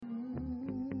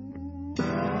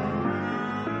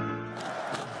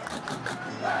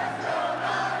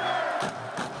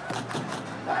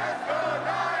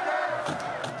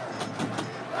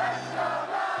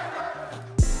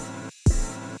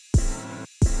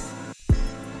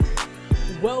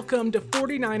Welcome to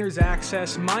 49ers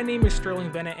Access. My name is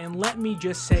Sterling Bennett, and let me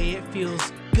just say it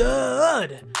feels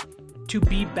good to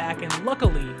be back. And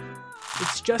luckily,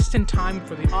 it's just in time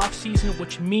for the offseason,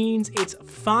 which means it's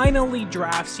finally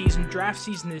draft season. Draft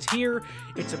season is here,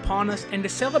 it's upon us, and to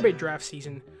celebrate draft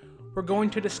season, we're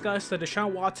going to discuss the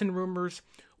Deshaun Watson rumors,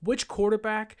 which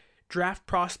quarterback, draft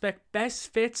prospect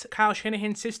best fits Kyle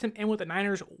Shanahan's system and what the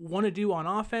Niners want to do on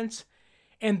offense,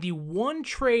 and the one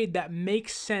trade that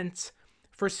makes sense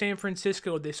for San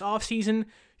Francisco this offseason.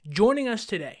 Joining us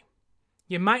today,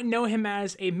 you might know him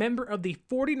as a member of the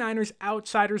 49ers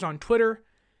Outsiders on Twitter.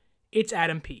 It's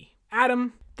Adam P.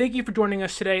 Adam, thank you for joining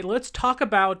us today. Let's talk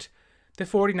about the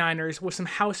 49ers with some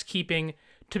housekeeping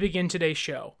to begin today's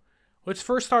show. Let's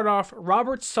first start off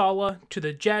Robert Saleh to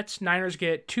the Jets. Niners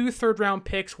get 2 third-round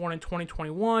picks, one in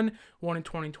 2021, one in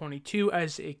 2022,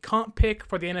 as a comp pick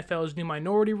for the NFL's new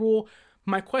minority rule.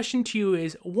 My question to you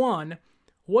is, 1,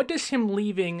 what does him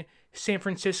leaving San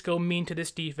Francisco mean to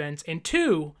this defense? And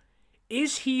 2,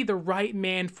 is he the right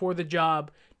man for the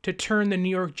job to turn the New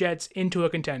York Jets into a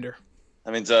contender?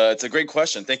 I mean, it's a great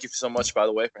question. Thank you so much, by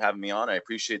the way, for having me on. I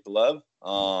appreciate the love.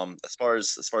 As far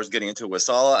as getting into it with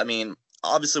Saleh, I mean,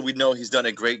 obviously we know he's done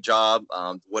a great job.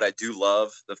 What I do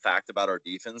love the fact about our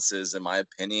defense is, in my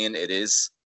opinion, it is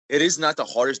not the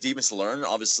hardest defense to learn.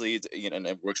 Obviously, and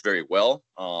it works very well.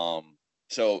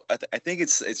 So I think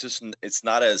it's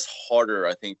not as harder,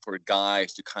 I think, for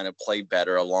guys to kind of play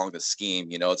better along the scheme.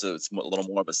 It's a little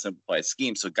more of a simplified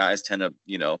scheme. So guys tend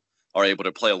to, are able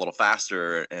to play a little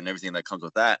faster and everything that comes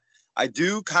with that. I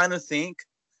do kind of think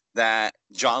that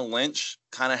John Lynch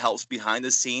kind of helps behind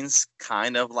the scenes,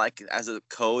 kind of like as a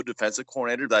co-defensive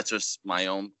coordinator. That's just my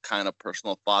own kind of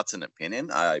personal thoughts and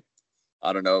opinion. I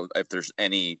don't know if there's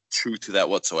any truth to that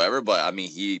whatsoever, but I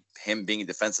mean, him being a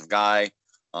defensive guy,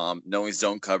 knowing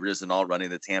zone coverages and all, running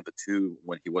the Tampa 2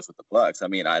 when he was with the Bucs. I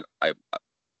mean, I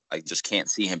just can't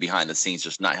see him behind the scenes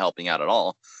just not helping out at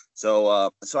all.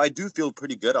 So I do feel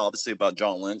pretty good, obviously, about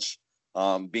John Lynch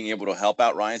being able to help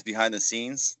out Ryans behind the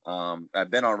scenes. I've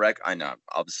been on record. I know,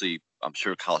 obviously, I'm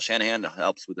sure Kyle Shanahan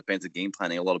helps with defensive game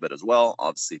planning a little bit as well.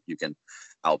 Obviously, if you can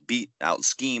out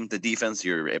scheme the defense,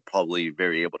 you're probably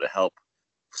very able to help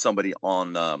somebody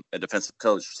on a defensive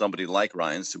coach, somebody like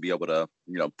Ryans, to be able to,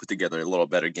 put together a little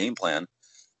better game plan.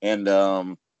 And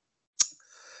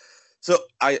so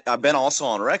I've been also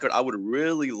on record. I would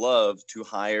really love to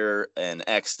hire an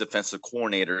ex-defensive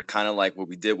coordinator, kind of like what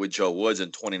we did with Joe Woods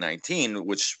in 2019,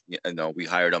 which, we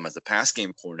hired him as a pass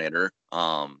game coordinator.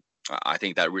 I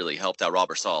think that really helped out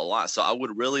Robert Saleh a lot. So I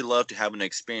would really love to have an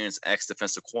experienced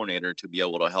ex-defensive coordinator to be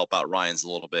able to help out Ryans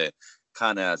a little bit,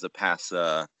 kind of as a pass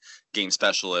game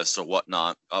specialist or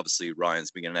whatnot. Obviously,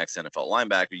 Ryans being an ex-NFL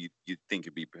linebacker, you'd think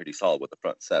he'd be pretty solid with the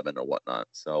front 7 or whatnot.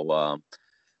 So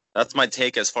that's my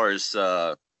take as far as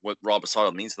what Robert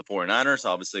Saleh means to the 49ers.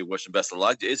 Obviously, wish him best of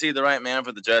luck. Is he the right man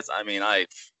for the Jets? I mean,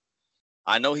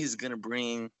 I know he's going to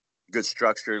bring good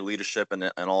structure, leadership,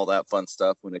 and all that fun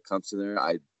stuff when it comes to there.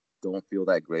 I don't feel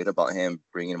that great about him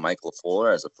bringing Mike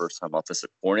LaFleur as a first-time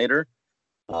offensive coordinator.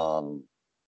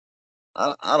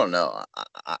 I don't know.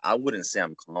 I wouldn't say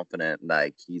I'm confident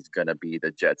like he's going to be the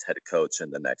Jets head coach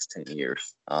in the next 10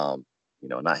 years.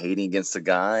 Not hating against the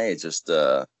guy. It's just,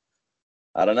 I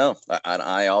don't know.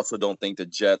 I also don't think the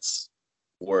Jets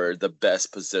were the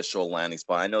best positional landing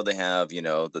spot. I know they have,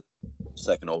 the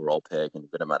second overall pick and a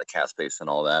good amount of cap space and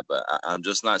all that, but I'm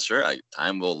just not sure.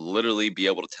 Time will literally be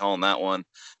able to tell on that one.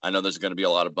 I know there's going to be a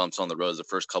lot of bumps on the road the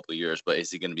first couple of years, but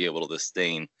is he going to be able to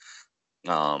sustain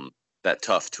that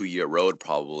tough 2-year road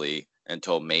probably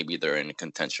until maybe they're in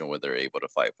contention where they're able to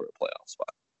fight for a playoff spot?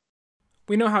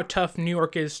 We know how tough New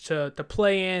York is to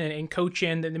play in and coach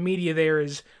in. The media there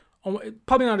is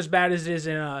probably not as bad as it is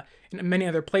in many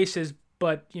other places,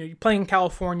 but you play in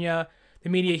California, the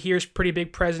media here is pretty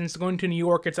big presence. Going to New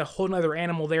York, it's a whole other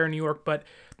animal there in New York. But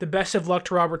the best of luck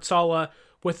to Robert Saleh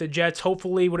with the Jets.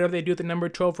 Hopefully, whatever they do with the number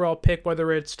 12 overall pick,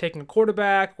 whether it's taking a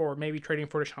quarterback or maybe trading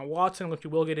for Deshaun Watson, which we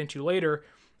will get into later,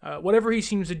 whatever he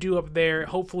seems to do up there,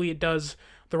 hopefully it does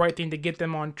the right thing to get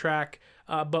them on track.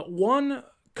 But one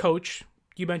coach,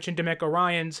 you mentioned DeMeco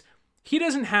Ryans, he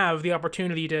doesn't have the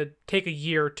opportunity to take a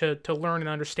year to learn and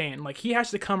understand. Like, he has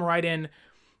to come right in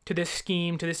to this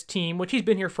scheme, to this team, which he's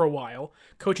been here for a while,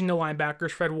 coaching the linebackers,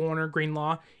 Fred Warner,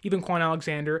 Greenlaw, even Quan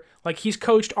Alexander. Like, he's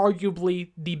coached arguably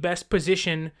the best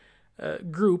position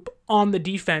group on the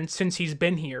defense since he's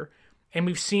been here. And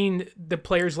we've seen the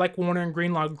players like Warner and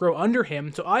Greenlaw grow under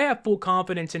him. So I have full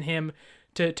confidence in him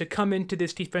to come into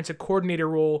this defensive coordinator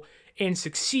role and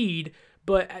succeed.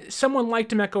 But someone like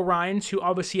DeMeco Ryans, who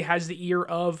obviously has the ear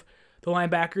of the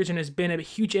linebackers and has been a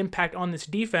huge impact on this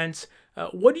defense.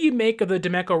 What do you make of the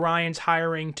DeMeco Ryans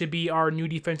hiring to be our new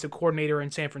defensive coordinator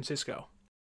in San Francisco?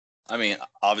 I mean,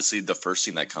 obviously, the first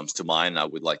thing that comes to mind, I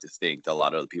would like to think that a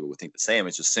lot of other people would think the same.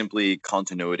 It's just simply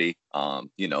continuity.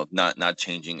 Not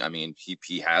changing. I mean,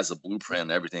 he has a blueprint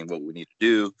and everything what we need to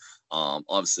do.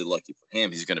 Obviously, lucky for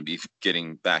him, he's going to be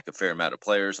getting back a fair amount of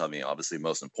players. I mean, obviously,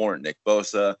 most important, Nick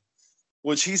Bosa,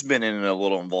 which he's been in a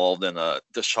little involved in the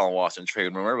Deshaun Watson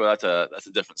trade. Remember, that's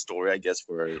a different story, I guess,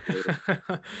 for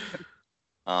later.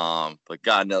 But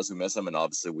God knows we miss him, and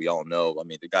obviously we all know. I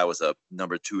mean, the guy was a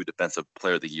number 2 defensive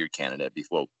player of the year candidate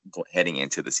before heading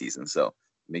into the season. So,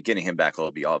 I mean, getting him back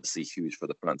will be obviously huge for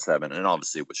the front seven, and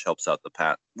obviously which helps out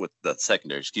with the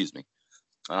secondary. Excuse me.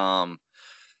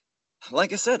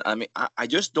 Like I said, I mean, I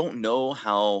just don't know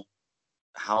how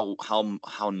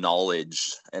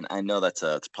knowledge, and I know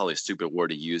it's probably a stupid word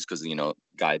to use because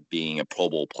guy being a Pro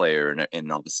Bowl player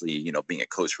and obviously being a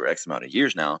coach for X amount of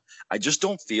years now, I just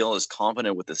don't feel as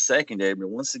confident with the secondary. But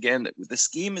once again, the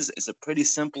scheme is a pretty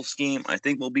simple scheme. I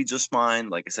think we'll be just fine.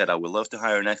 Like I said, I would love to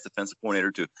hire an ex-defensive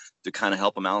coordinator to kind of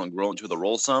help him out and grow into the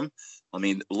role some. I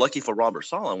mean, lucky for Robert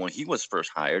Saleh, when he was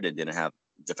first hired and didn't have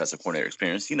defensive coordinator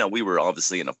experience, we were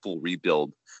obviously in a full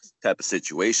rebuild type of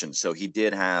situation, so he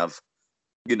did have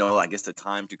I guess the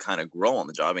time to kind of grow on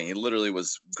the job. I mean, he literally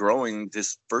was growing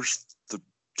this first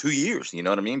 2 years, you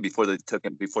know what I mean, before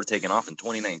taking off in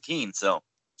 2019. So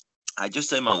I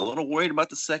just am a little worried about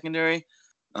the secondary.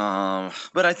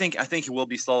 But I think he will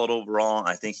be solid overall.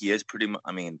 I think he is pretty.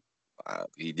 I mean,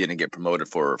 he didn't get promoted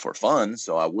for fun,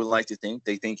 so I would like to think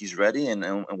they think he's ready,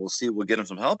 and we'll see if we'll get him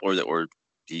some help or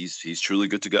he's truly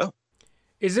good to go.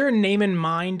 Is there a name in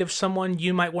mind of someone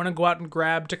you might want to go out and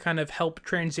grab to kind of help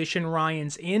transition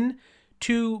Ryans in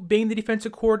to being the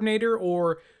defensive coordinator,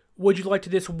 or would you like to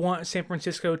just want San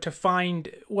Francisco to find,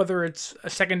 whether it's a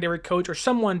secondary coach or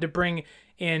someone to bring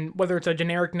in, whether it's a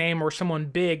generic name or someone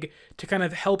big, to kind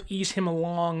of help ease him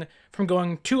along from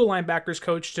going to a linebackers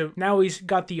coach to now he's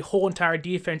got the whole entire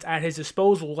defense at his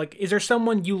disposal? Like, is there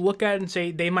someone you look at and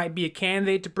say they might be a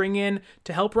candidate to bring in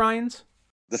to help Ryans?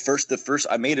 The first,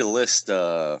 I made a list.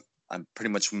 I pretty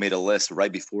much made a list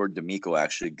right before DeMeco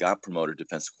actually got promoted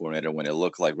defensive coordinator. When it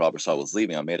looked like Robert Saleh was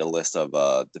leaving, I made a list of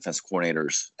ex-defensive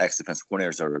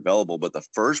coordinators that are available. But the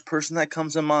first person that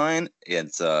comes to mind,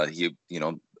 it's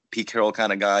Pete Carroll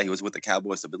kind of guy. He was with the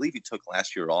Cowboys. I believe he took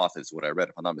last year off, is what I read,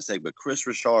 if I'm not mistaken. But Chris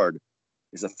Richard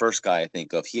is the first guy I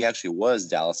think of. He actually was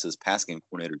Dallas's pass game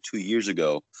coordinator 2 years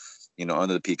ago,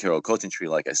 under the Pete Carroll coaching tree,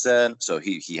 like I said. So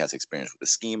he has experience with the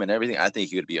scheme and everything. I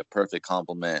think he would be a perfect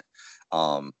complement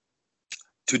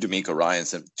to DeMeco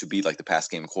Ryans and to be like the pass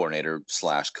game coordinator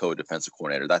 / co-defensive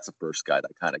coordinator. That's the first guy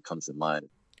that kind of comes to mind.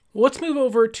 Well, let's move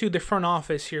over to the front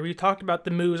office here. We talked about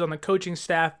the moves on the coaching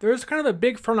staff. There's kind of a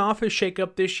big front office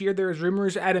shakeup this year. There's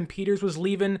rumors Adam Peters was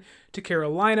leaving to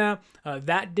Carolina.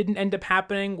 That didn't end up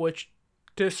happening, which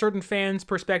to a certain fans'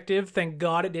 perspective, thank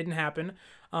God it didn't happen.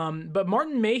 But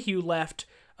Martin Mayhew left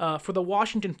for the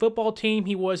Washington football team.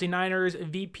 He was a Niners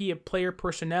VP of player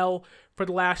personnel for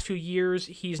the last few years.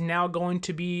 He's now going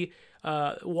to be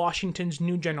Washington's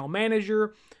new general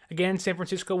manager. Again, San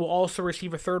Francisco will also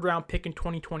receive a third-round pick in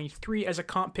 2023 as a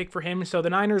comp pick for him. So the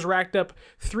Niners racked up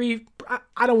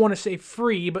I don't want to say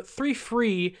free, but 3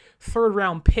 free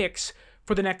third-round picks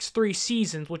for the next 3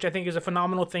 seasons, which I think is a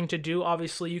phenomenal thing to do.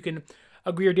 Obviously, you can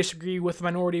agree or disagree with the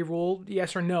minority rule,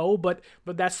 yes or no, but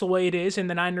that's the way it is. And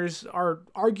the Niners are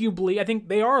arguably, I think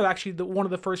they are actually one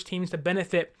of the first teams to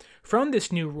benefit from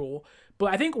this new rule.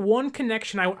 But I think one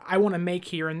connection I want to make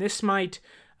here, and this might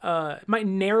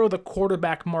narrow the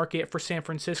quarterback market for San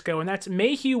Francisco, and that's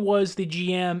Mayhew was the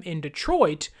GM in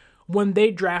Detroit when they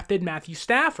drafted Matthew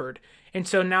Stafford. And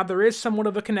so now there is somewhat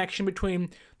of a connection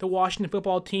between the Washington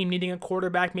football team needing a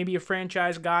quarterback, maybe a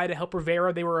franchise guy to help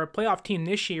Rivera. They were a playoff team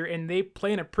this year, and they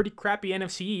play in a pretty crappy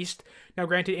NFC East. Now,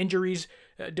 granted, injuries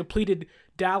depleted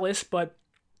Dallas, but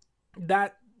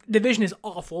that division is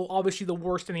awful, obviously the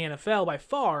worst in the NFL by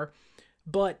far.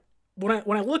 But when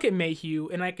I look at Mayhew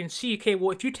and I can see, okay,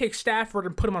 well, if you take Stafford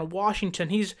and put him on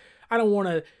Washington, I don't want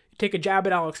to take a jab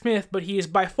at Alex Smith, but he is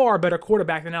by far a better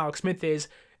quarterback than Alex Smith is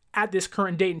at this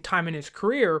current date and time in his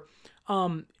career.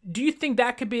 Do you think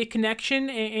that could be a connection?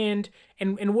 And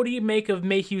what do you make of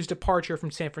Mayhew's departure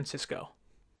from San Francisco?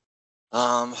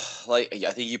 I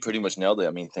think you pretty much nailed it.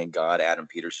 I mean, thank God Adam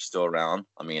Peters is still around.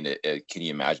 I mean, can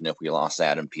you imagine if we lost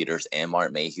Adam Peters and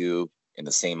Martin Mayhew in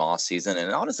the same off season?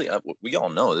 And honestly, we all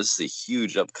know this is a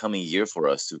huge upcoming year for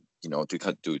us to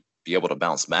be able to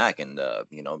bounce back and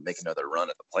make another run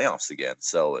at the playoffs again.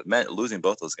 So it meant losing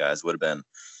both those guys would have been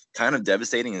kind of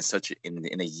devastating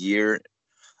in a year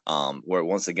Where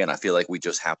once again, I feel like we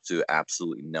just have to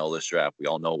absolutely nail this draft. We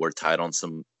all know we're tight on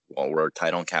we're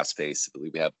tight on cap space. I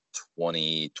believe we have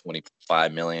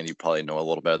 25 million. You probably know a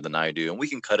little better than I do. And we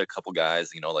can cut a couple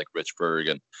guys, like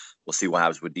Richburg, and we'll see what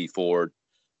happens with D Ford.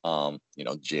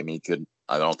 Jimmy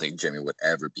I don't think Jimmy would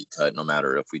ever be cut, no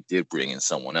matter if we did bring in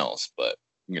someone else. But,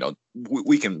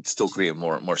 we can still create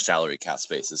more salary cap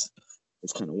spaces.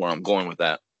 That's kind of where I'm going with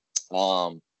that.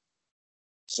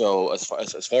 So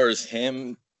as far as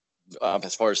him,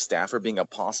 as far as Stafford being a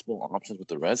possible option with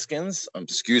the Redskins,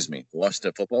 the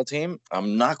Washington football team,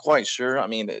 I'm not quite sure. I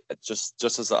mean, just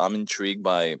as I'm intrigued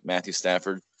by Matthew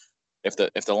Stafford, if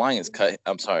the Lions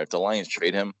if the Lions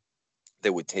trade him, they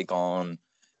would take on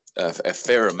a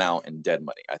fair amount in dead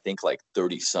money. I think like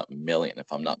 30-something million,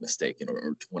 if I'm not mistaken,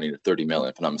 or 20 to 30 million,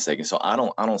 if I'm not mistaken. So I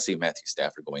don't see Matthew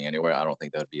Stafford going anywhere. I don't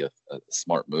think that would be a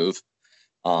smart move.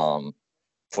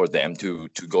 For them to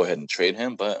go ahead and trade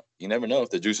him, but you never know if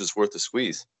the juice is worth the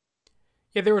squeeze.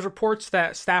 Yeah, there was reports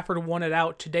that Stafford wanted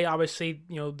out today. Obviously,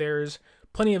 there's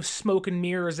plenty of smoke and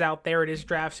mirrors out there. It is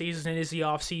draft season, it is the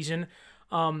off season.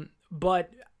 But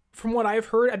from what I've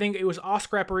heard, I think it was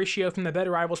Oscar Aparicio from the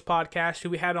Better Rivals podcast, who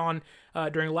we had on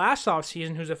during last off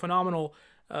season, who's a phenomenal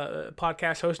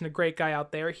podcast host and a great guy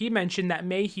out there. He mentioned that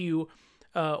Mayhew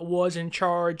was in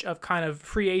charge of kind of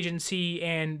free agency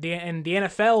and the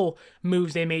NFL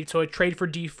moves they made. So a trade for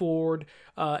D Ford,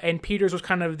 and Peters was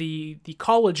kind of the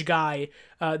college guy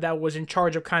that was in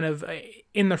charge of kind of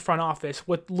in the front office,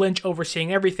 with Lynch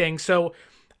overseeing everything. So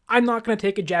I'm not going to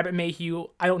take a jab at Mayhew.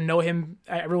 I don't know him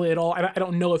really at all. I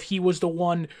don't know if he was the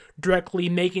one directly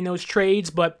making those trades,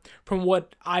 but from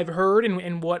what I've heard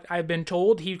and what I've been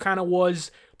told, he kind of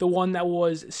was the one that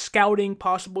was scouting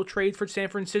possible trades for San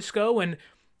Francisco. And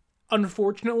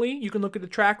unfortunately, you can look at the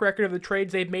track record of the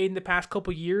trades they've made in the past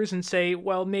couple years and say,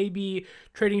 well, maybe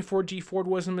trading for D Ford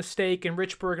was a mistake, and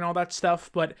Richburg and all that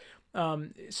stuff. But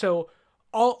so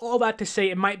all that to say,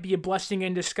 it might be a blessing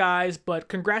in disguise, but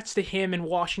congrats to him in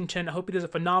Washington. I hope he does a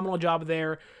phenomenal job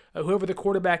there. Whoever the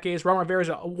quarterback is, Ron Rivera is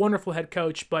a wonderful head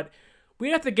coach, but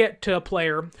we have to get to a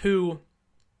player who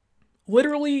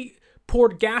literally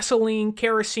poured gasoline,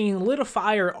 kerosene, lit a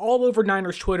fire all over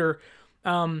Niners Twitter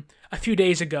a few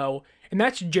days ago, and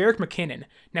that's Jerick McKinnon.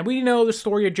 Now, we know the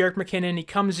story of Jerick McKinnon. He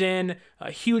comes in, a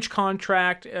huge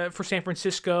contract for San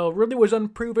Francisco, really was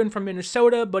unproven from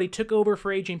Minnesota, but he took over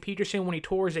for Adrian Peterson when he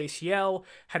tore his ACL,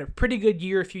 had a pretty good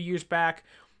year a few years back,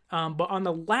 but on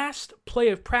the last play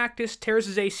of practice, tears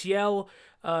his ACL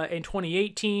in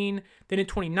 2018, then in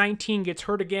 2019 gets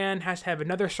hurt again, has to have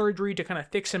another surgery to kind of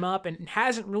fix him up, and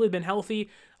hasn't really been healthy.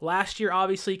 Last year,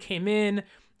 obviously, came in,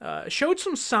 showed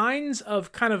some signs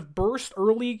of kind of burst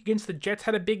early against the Jets,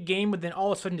 had a big game, but then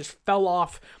all of a sudden just fell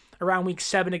off around week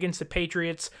 7 against the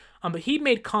Patriots. But he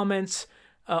made comments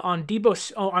on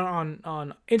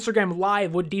Instagram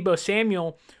Live with Deebo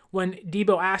Samuel when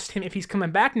Deebo asked him if he's coming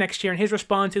back next year, and his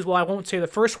response is, well, I won't say the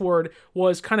first word,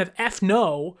 was kind of F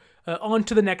no, on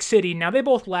to the next city. Now, they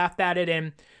both laughed at it,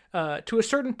 and to a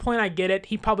certain point, I get it.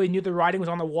 He probably knew the writing was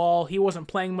on the wall. He wasn't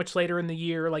playing much later in the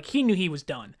year. Like, he knew he was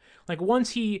done. Like, once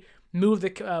he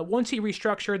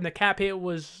restructured and the cap hit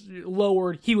was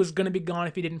lowered, he was going to be gone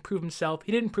if he didn't prove himself.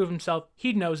 He didn't prove himself.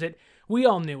 He knows it. We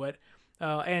all knew it.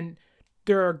 And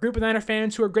there are a group of Niner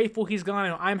fans who are grateful he's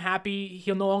gone. I'm happy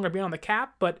he'll no longer be on the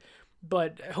cap, but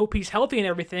I hope he's healthy and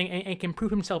everything and can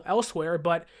prove himself elsewhere.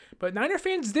 But Niner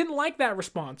fans didn't like that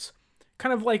response.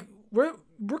 Kind of like, we're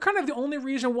kind of the only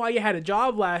reason why you had a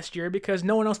job last year, because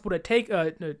no one else would have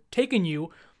taken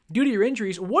you due to your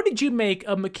injuries. What did you make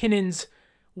of McKinnon's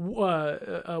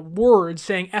words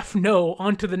saying F no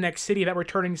onto the next city about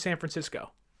returning to San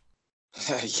Francisco?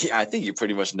 Yeah, I think you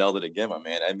pretty much nailed it again, my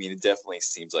man. I mean, it definitely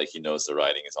seems like he knows the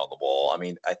writing is on the wall. I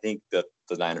mean, I think that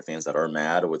the Niner fans that are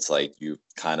mad, it's like you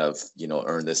kind of,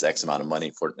 earned this X amount of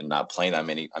money for not playing that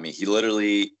many. I mean, he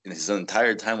literally, in his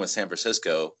entire time with San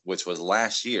Francisco, which was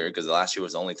last year, because last year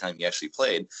was the only time he actually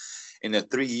played, in the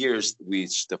 3 years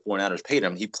which the 49ers paid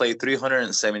him, he played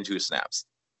 372 snaps.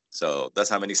 So that's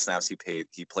how many snaps he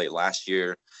played last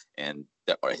year, and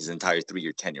his entire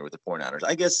 3-year tenure with the 49ers.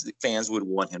 I guess fans would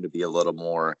want him to be a little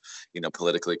more,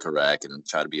 politically correct and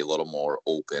try to be a little more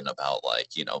open about, like,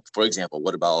 for example,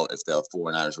 what about if the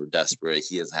 49ers were desperate,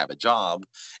 he doesn't have a job,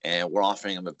 and we're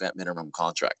offering him a vet minimum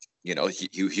contract?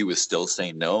 He was still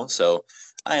saying no. So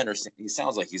I understand. He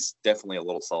sounds like he's definitely a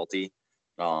little salty.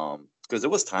 Because there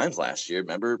was times last year,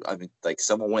 remember? I mean, like,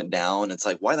 someone went down. It's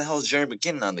like, why the hell is Jerry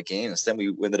McKinnon on the game? Instead,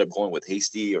 we ended up going with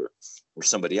Hasty or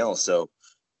somebody else. So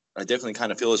I definitely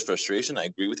kind of feel his frustration. I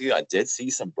agree with you. I did see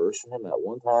some bursts from him at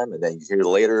one time, and then you hear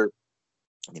later,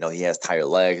 he has tired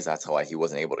legs. That's why he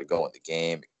wasn't able to go in the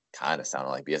game. kind of sounded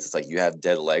like BS. It's like you have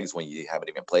dead legs when you haven't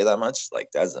even played that much.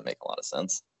 Like that doesn't make a lot of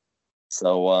sense.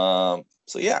 So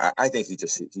yeah, I think he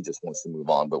just wants to move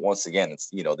on. But once again, it's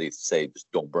they say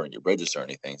just don't burn your bridges or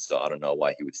anything. So I don't know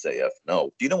why he would say F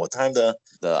no. Do you know what time the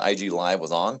IG live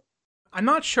was on? I'm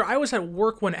not sure. I was at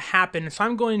work when it happened, so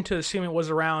I'm going to assume it was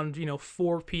around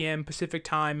 4 p.m. Pacific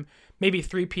time, maybe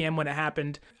 3 p.m. when it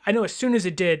happened. I know as soon as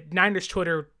it did, Niners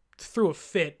Twitter threw a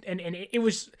fit, and it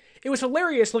was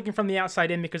hilarious looking from the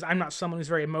outside in because I'm not someone who's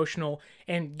very emotional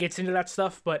and gets into that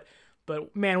stuff, but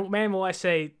man, will I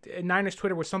say, Niners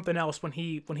Twitter was something else when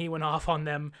he went off on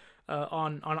them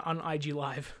on IG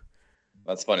Live.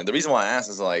 That's funny. The reason why I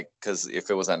asked is because if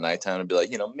it was at nighttime, it'd be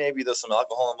like, maybe there's some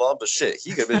alcohol involved, but shit,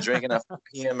 he could have been drinking at 4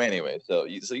 p.m. anyway. So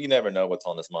you never know what's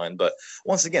on his mind. But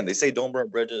once again, they say don't burn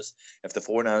bridges. If the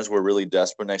 49ers were really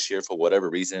desperate next year for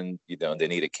whatever reason, they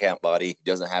need a camp body. He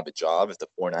doesn't have a job. If the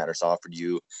 49ers offered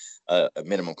you a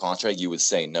minimum contract, you would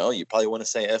say no. You probably want to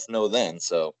say F no then.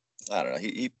 So I don't know.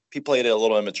 He played it a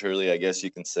little immaturely, I guess you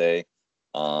can say.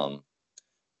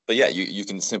 But yeah, you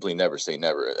can simply never say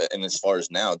never. And as far as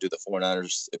now, if the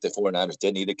 49ers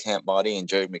did need a camp body and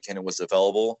Jerick McKinnon was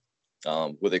available,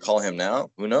 would they call him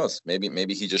now? Who knows?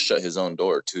 Maybe he just shut his own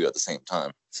door too at the same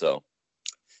time. So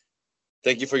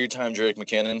thank you for your time, Jerick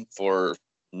McKinnon, for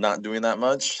not doing that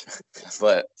much.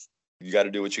 But you got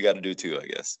to do what you got to do too, I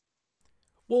guess.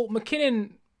 Well,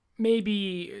 McKinnon may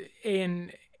be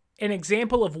an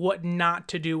example of what not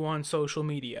to do on social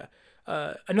media.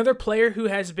 Another player who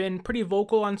has been pretty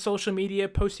vocal on social media,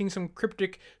 posting some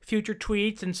cryptic future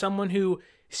tweets, and someone who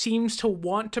seems to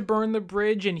want to burn the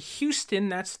bridge in Houston,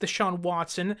 that's Deshaun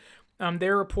Watson.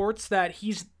 There are reports that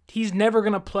he's never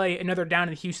going to play another down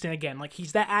in Houston again. Like,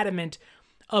 he's that adamant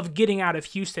of getting out of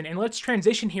Houston. And let's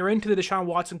transition here into the Deshaun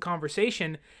Watson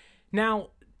conversation. Now,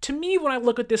 to me, when I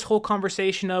look at this whole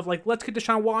conversation of, let's get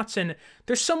Deshaun Watson,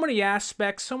 there's so many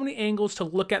aspects, so many angles to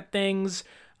look at things.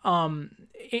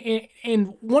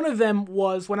 And one of them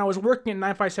was when I was working at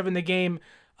 957 The Game,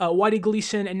 Whitey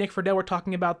Gleason and Nick Friedel were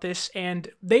talking about this, and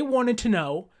they wanted to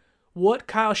know what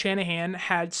Kyle Shanahan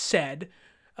had said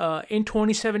in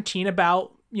 2017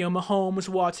 about Mahomes,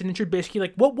 Watson, and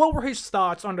Trubisky. What were his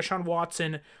thoughts on Deshaun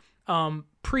Watson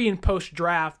pre and post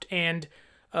draft? And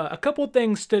a couple of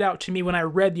things stood out to me when I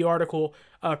read the article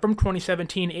from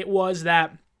 2017. It was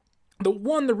that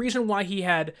the reason why he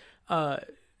had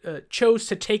chose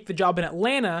to take the job in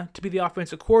Atlanta to be the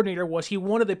offensive coordinator was he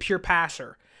wanted a pure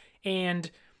passer. And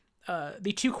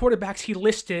the two quarterbacks he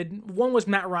listed, one was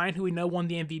Matt Ryan, who we know won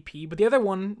the MVP, but the other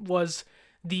one was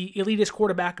the elitist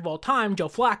quarterback of all time, Joe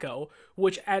Flacco,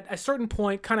 which at a certain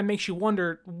point kind of makes you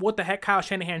wonder what the heck Kyle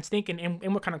Shanahan's thinking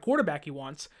and what kind of quarterback he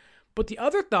wants. But the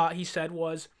other thought he said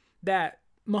was that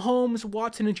Mahomes,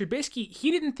 Watson, and Trubisky,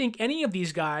 he didn't think any of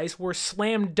these guys were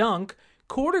slam dunk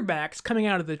quarterbacks coming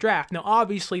out of the draft. Now,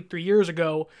 obviously, 3 years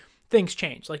ago, things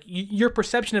changed. Your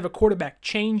perception of a quarterback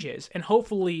changes, and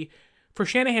hopefully, for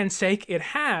Shanahan's sake, it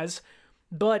has.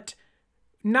 But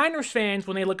Niners fans,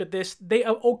 when they look at this, they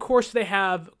of course they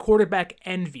have quarterback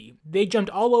envy. They jumped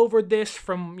all over this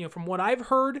from what I've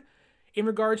heard in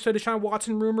regards to Deshaun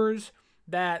Watson rumors,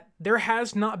 that there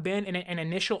has not been an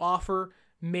initial offer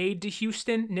made to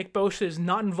Houston. Nick Bosa is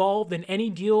not involved in any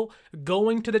deal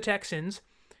going to the Texans.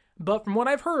 But from what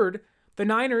I've heard, the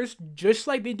Niners, just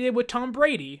like they did with Tom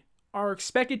Brady, are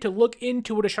expected to look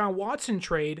into a Deshaun Watson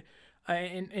trade,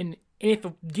 and if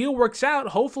the deal works out,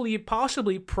 hopefully,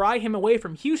 possibly pry him away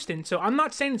from Houston. So I'm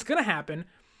not saying it's going to happen,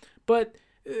 but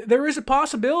there is a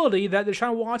possibility that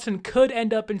Deshaun Watson could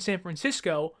end up in San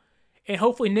Francisco, and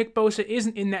hopefully Nick Bosa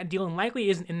isn't in that deal and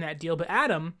likely isn't in that deal. But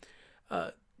Adam,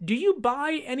 do you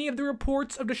buy any of the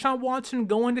reports of Deshaun Watson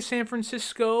going to San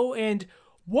Francisco, and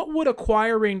what would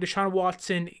acquiring Deshaun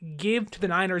Watson give to the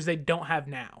Niners they don't have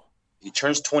now? He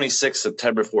turns 26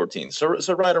 September 14th.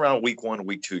 So right around week 1,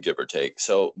 week 2, give or take.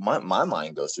 So my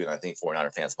mind goes to, and I think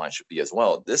 49er fans' mind should be as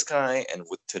well. This guy, and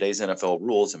with today's NFL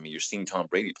rules, I mean, you're seeing Tom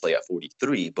Brady play at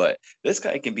 43, but this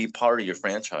guy can be part of your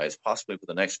franchise possibly for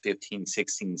the next 15,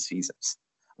 16 seasons.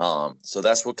 So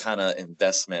that's what kind of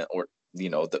investment or,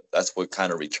 that's what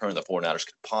kind of return the 49ers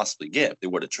could possibly get if they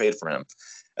were to trade for him.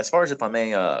 As far as, if I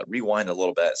may rewind a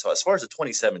little bit, so as far as the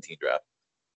 2017 draft,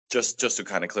 just to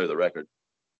kind of clear the record,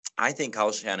 I think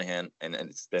Kyle Shanahan, and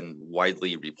it's been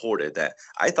widely reported that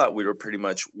I thought we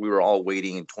were all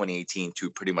waiting in 2018 to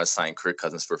pretty much sign Kirk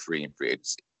Cousins for free in free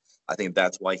agency. I think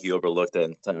that's why he overlooked the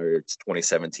entire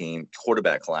 2017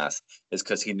 quarterback class, is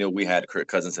because he knew we had Kirk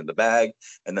Cousins in the bag.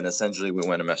 And then essentially we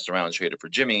went and messed around and traded for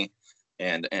Jimmy.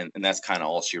 And that's kind of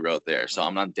all she wrote there. So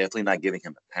I'm definitely not giving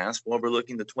him a pass for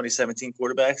overlooking the 2017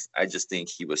 quarterbacks. I just think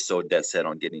he was so dead set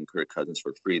on getting Kirk Cousins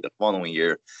for free the following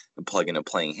year and plugging and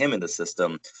playing him in the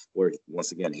system, where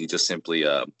once again he just simply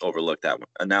overlooked that one.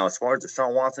 And now as far as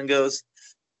Deshaun Watson goes,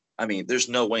 I mean, there's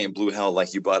no way in blue hell,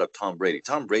 like you brought up Tom Brady.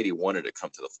 Tom Brady wanted to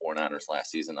come to the 49ers last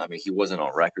season. I mean, he wasn't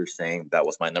on record saying that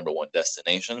was my number one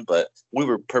destination, but we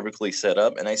were perfectly set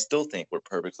up, and I still think we're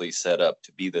perfectly set up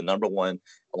to be the number one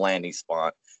landing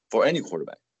spot for any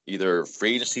quarterback, either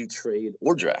free agency, trade,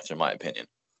 or draft, in my opinion.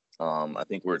 I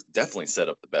think we're definitely set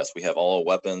up the best. We have all our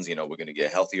weapons. You know, we're going to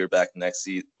get healthier back next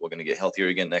season. We're going to get healthier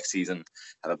again next season.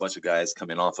 Have a bunch of guys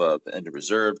coming off of the end of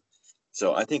reserve.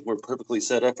 So I think we're perfectly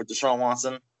set up for Deshaun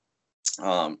Watson.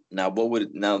 Now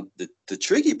the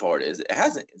tricky part is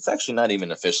it's actually not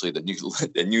even officially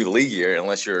the new league year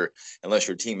unless your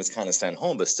team is kind of sent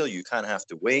home, but still you kind of have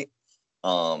to wait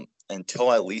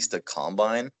until at least the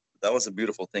combine. That was a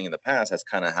beautiful thing in the past. That's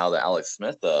kind of how the Alex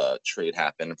Smith trade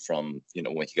happened from, you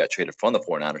know, when he got traded from the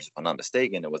 49ers, if I'm not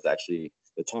mistaken. It was actually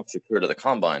the talks occurred at the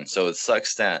combine. So it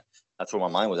sucks that's where my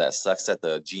mind was at. It sucks that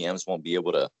the GMs won't be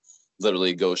able to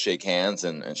literally go shake hands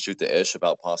and shoot the ish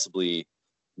about possibly,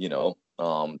 you know,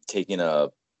 taking a,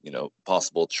 you know,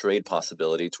 possible trade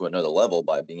possibility to another level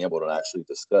by being able to actually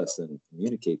discuss and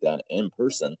communicate that in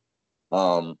person.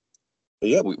 But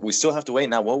yeah, we still have to wait.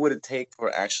 Now, what would it take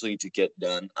for actually to get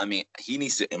done? I mean, he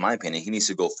needs to, in my opinion, he needs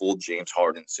to go full James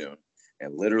Harden soon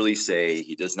and literally say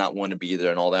he does not want to be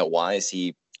there and all that. Why is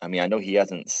he? I mean, I know he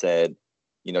hasn't said,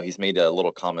 you know, he's made a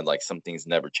little comment like some things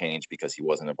never change because he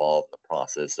wasn't involved in the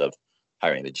process of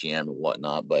hiring the GM and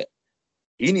whatnot, but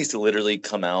he needs to literally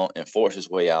come out and force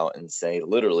his way out and say,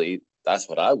 literally, that's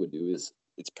what I would do is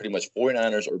it's pretty much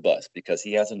 49ers or bust because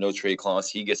he has a no trade clause.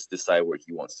 He gets to decide where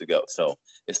he wants to go. So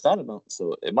it's not about,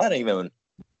 so it might even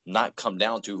not come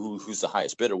down to who's the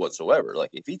highest bidder whatsoever. Like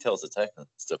if he tells the Texans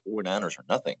the 49ers or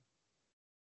nothing,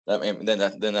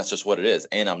 then that's just what it is.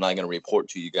 And I'm not going to report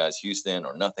to you guys Houston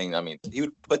or nothing. I mean, he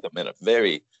would put them in a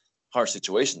very harsh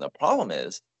situation. The problem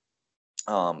is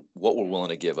what we're willing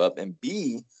to give up. And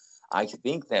B, I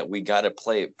think that we got to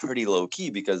play it pretty low key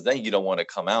because then you don't want to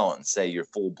come out and say you're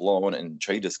full blown in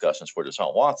trade discussions for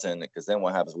Deshaun Watson. Because then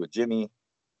what happens with Jimmy?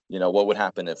 You know, what would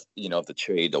happen if, you know, if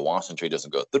the Watson trade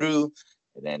doesn't go through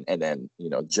and then, you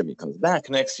know, Jimmy comes back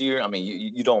next year. I mean,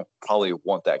 you don't probably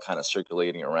want that kind of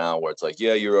circulating around where it's like,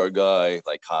 yeah, you're our guy,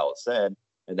 like Kyle said.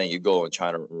 And then you go and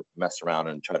try to mess around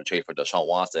and try to trade for Deshaun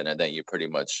Watson. And then you pretty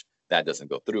much, that doesn't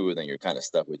go through. And then you're kind of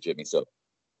stuck with Jimmy. So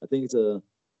I think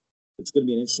it's going to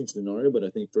be an interesting scenario, but I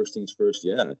think first things first,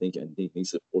 yeah, I think he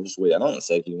needs to force his way out and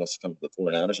say he wants to come to the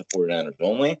 49ers and 49ers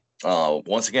only.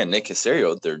 Once again, Nick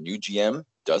Caserio, their new GM,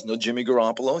 does know Jimmy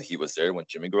Garoppolo. He was there when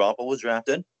Jimmy Garoppolo was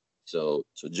drafted. So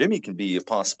Jimmy can be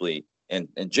possibly, and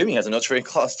Jimmy has a no trade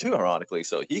clause too, ironically.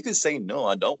 So he could say, no,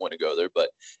 I don't want to go there, but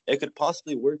it could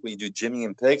possibly work when you do Jimmy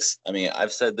and picks. I mean,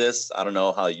 I've said this. I don't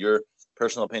know how your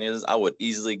personal opinion is. I would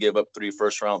easily give up 3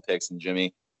 first-round picks and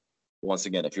Jimmy. Once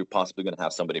again, if you're possibly going to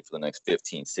have somebody for the next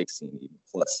 15, 16, even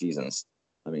plus seasons,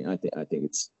 I mean, I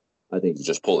think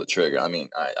just pull the trigger. I mean,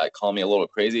 I call me a little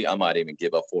crazy. I might even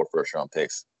give up 4 first-round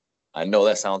picks. I know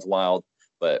that sounds wild,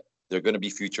 but they're going to be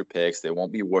future picks. They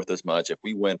won't be worth as much. If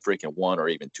we win freaking 1 or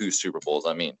even 2 Super Bowls,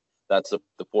 I mean, that's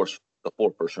the 4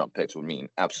 first-round picks would mean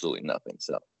absolutely nothing.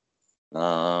 So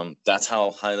that's how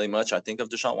highly much I think of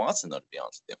Deshaun Watson, though, to be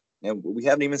honest with you. And we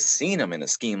haven't even seen him in a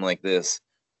scheme like this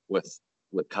with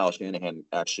Kyle Shanahan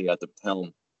actually at the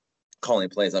helm calling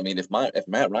plays. I mean, if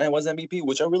Matt Ryan was MVP,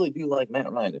 which I really do like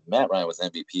Matt Ryan, if Matt Ryan was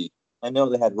MVP, I know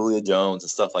they had Julio Jones and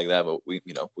stuff like that, but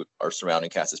our surrounding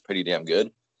cast is pretty damn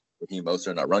good. Raheem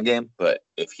Mostert in our run game, but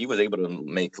if he was able to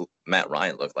make Matt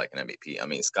Ryan look like an MVP, I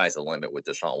mean, sky's the limit with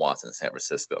Deshaun Watson in San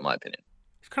Francisco, in my opinion.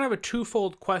 It's kind of a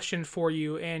twofold question for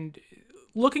you, and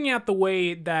looking at the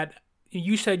way that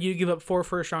you said you give up 4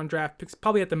 first-round draft picks,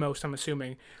 probably at the most, I'm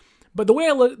assuming. But the way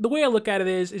I look at it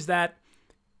is that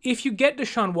if you get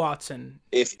Deshaun Watson,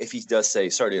 if he does say,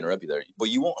 sorry to interrupt you there, but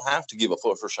you won't have to give up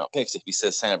 4 first-round picks if he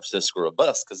says San Francisco or a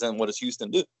bust, because then what does Houston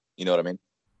do? You know what I mean?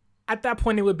 At that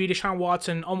point, it would be Deshaun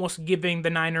Watson almost giving the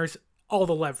Niners all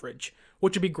the leverage,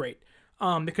 which would be great,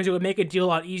 because it would make a deal a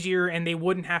lot easier, and they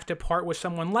wouldn't have to part with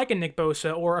someone like a Nick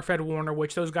Bosa or a Fred Warner,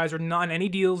 which those guys are not in any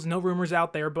deals, no rumors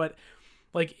out there, but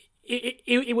like.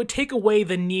 It would take away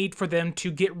the need for them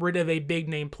to get rid of a big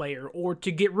name player or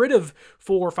to get rid of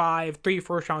 4 or 5, 3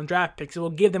 first-round draft picks. It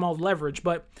will give them all the leverage.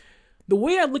 But the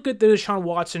way I look at the Deshaun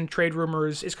Watson trade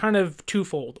rumors is kind of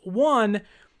twofold. One,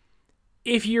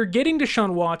 if you're getting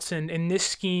Deshaun Watson in this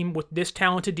scheme with this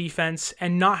talented defense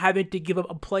and not having to give up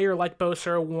a player like Bosa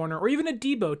or Warner or even a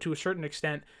Debo to a certain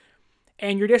extent,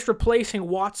 and you're just replacing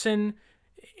Watson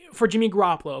for Jimmy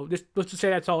Garoppolo, let's just say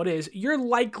that's all it is, you're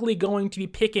likely going to be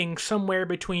picking somewhere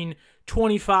between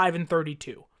 25 and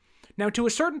 32. Now, to a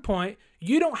certain point,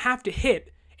 you don't have to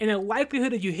hit, and the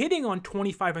likelihood of you hitting on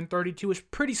 25 and 32 is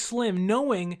pretty slim,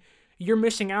 knowing you're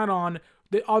missing out on,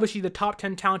 obviously, the top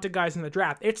 10 talented guys in the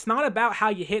draft. It's not about how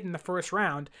you hit in the first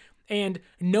round, and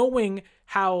knowing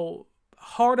how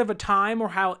hard of a time or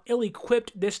how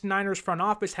ill-equipped this Niners front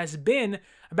office has been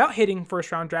about hitting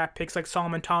first-round draft picks like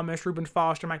Solomon Thomas, Reuben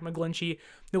Foster, Mike McGlinchey,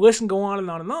 the list can go on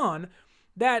and on and on,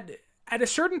 that at a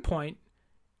certain point,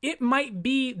 it might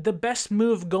be the best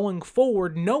move going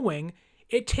forward, knowing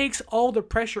it takes all the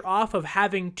pressure off of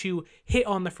having to hit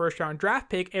on the first-round draft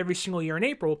pick every single year in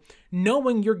April,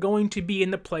 knowing you're going to be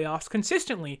in the playoffs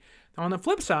consistently. Now, on the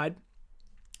flip side,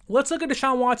 let's look at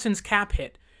Deshaun Watson's cap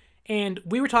hit. And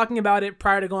we were talking about it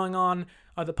prior to going on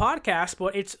the podcast,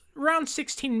 but it's around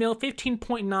 16 mil,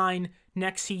 15.9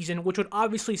 next season, which would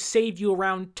obviously save you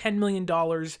around $10 million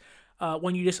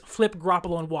when you just flip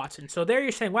Garoppolo and Watson. So there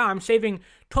you're saying, wow, I'm saving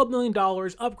 $12 million,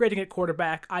 upgrading at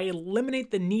quarterback. I eliminate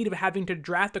the need of having to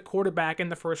draft a quarterback in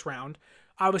the first round.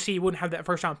 Obviously, you wouldn't have that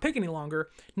first round pick any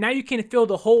longer. Now you can fill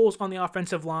the holes on the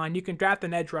offensive line. You can draft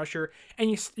an edge rusher, and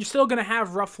you're still going to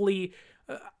have roughly...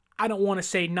 I don't want to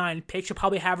say 9 picks. You'll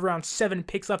probably have around 7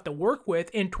 picks left to work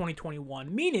with in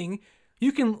 2021, meaning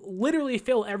you can literally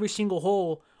fill every single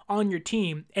hole on your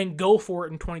team and go for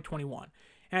it in 2021.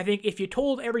 And I think if you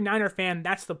told every Niner fan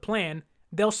that's the plan,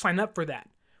 they'll sign up for that.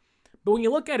 But when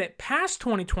you look at it past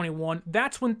 2021,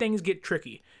 that's when things get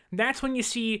tricky. That's when you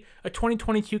see a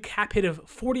 2022 cap hit of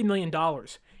 $40 million.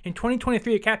 In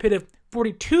 2023, a cap hit of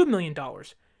 $42 million.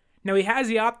 Now, he has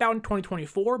the opt-out in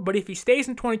 2024, but if he stays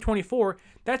in 2024,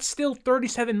 that's still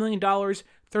 $37 million,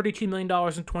 $32 million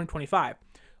in 2025.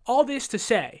 All this to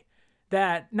say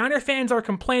that Niner fans are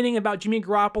complaining about Jimmy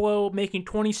Garoppolo making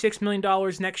 $26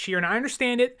 million next year, and I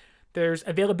understand it. There's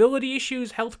availability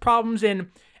issues, health problems,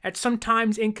 and at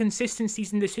sometimes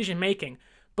inconsistencies in decision-making.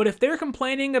 But if they're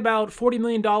complaining about $40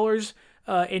 million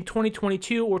in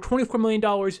 2022 or $24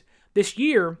 million this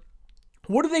year,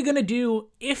 what are they going to do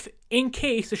if, in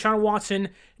case Deshaun Watson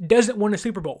doesn't win a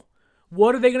Super Bowl?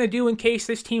 What are they going to do in case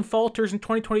this team falters in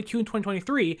 2022 and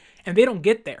 2023 and they don't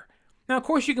get there? Now, of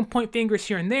course, you can point fingers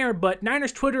here and there, but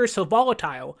Niners Twitter is so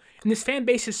volatile, and this fan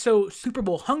base is so Super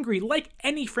Bowl hungry, like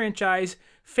any franchise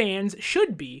fans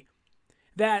should be,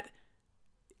 that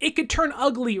it could turn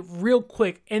ugly real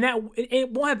quick, and that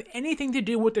it won't have anything to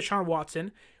do with Deshaun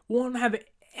Watson, won't have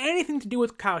anything to do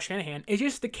with Kyle Shanahan. It's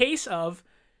just the case of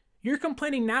you're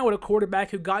complaining now at a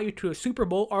quarterback who got you to a Super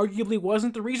Bowl, arguably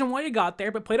wasn't the reason why you got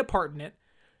there, but played a part in it.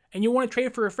 And you want to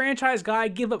trade for a franchise guy,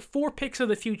 give up 4 picks of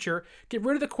the future, get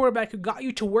rid of the quarterback who got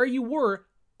you to where you were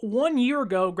 1 year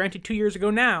ago, granted 2 years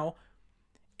ago now,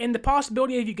 and the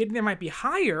possibility of you getting there might be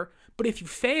higher, but if you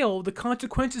fail, the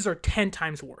consequences are 10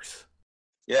 times worse.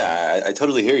 Yeah, I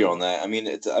totally hear you on that.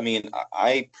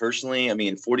 I personally,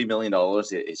 $40 million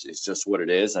is just what it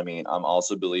is. I mean, I'm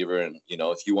also a believer in,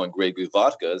 if you want Grey Goose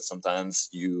vodka, sometimes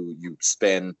you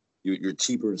spend, you're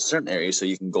cheaper in certain areas so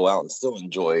you can go out and still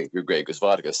enjoy your Grey Goose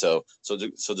vodka. So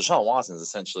Deshaun Watson is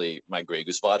essentially my Grey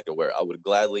Goose vodka, where I would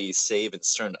gladly save in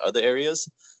certain other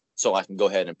areas so I can go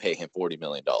ahead and pay him $40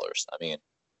 million. I mean,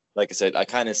 like I said, I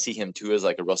kind of see him too as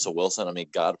like a Russell Wilson. I mean,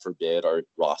 God forbid our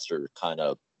roster kind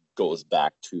of goes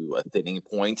back to a thinning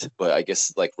point, but I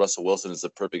guess like Russell Wilson is a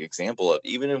perfect example of,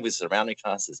 even if his surrounding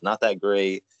cast is not that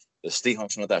great, the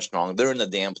Seahawks are not that strong, they're in the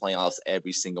damn playoffs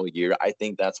every single year. I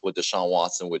think that's what Deshaun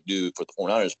Watson would do for the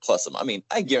 49ers plus him. I mean,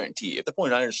 I guarantee if the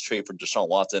 49ers trade for Deshaun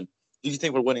Watson, do you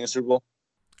think we're winning a Super Bowl?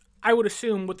 I would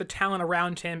assume with the talent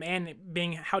around him and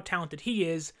being how talented he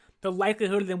is, the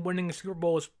likelihood of them winning a Super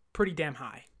Bowl is pretty damn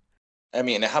high. I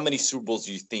mean, how many Super Bowls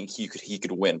do you think he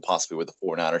could win possibly with the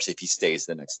 49ers if he stays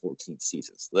the next 14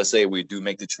 seasons? Let's say we do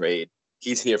make the trade.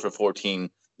 He's here for 14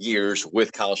 years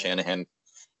with Kyle Shanahan,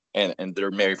 and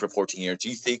they're married for 14 years. Do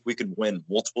you think we could win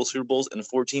multiple Super Bowls in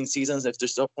 14 seasons if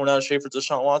there's still 49ers trade for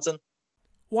Deshaun Watson?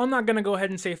 Well, I'm not going to go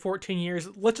ahead and say 14 years.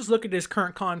 Let's just look at his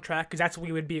current contract, because that's what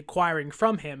we would be acquiring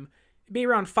from him. It'd be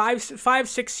around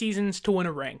 5-6 seasons to win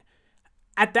a ring.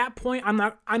 At that point, I'm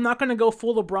not going to go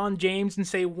full LeBron James and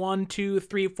say 1, 2,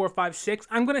 3, 4, 5, 6.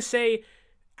 I'm going to say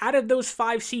out of those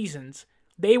 5 seasons,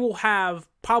 they will have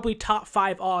probably top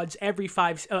 5 odds every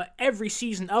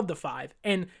season of the 5.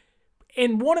 And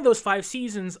in one of those 5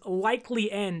 seasons,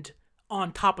 likely end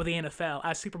on top of the NFL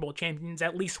as Super Bowl champions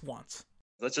at least once.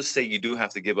 Let's just say you do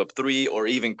have to give up 3 or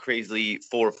even crazily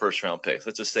 4 first-round picks.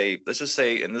 Let's just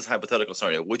say in this hypothetical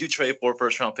scenario, would you trade 4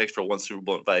 first-round picks for 1 Super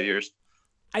Bowl in 5 years?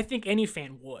 I think any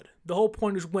fan would. The whole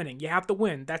point is winning. You have to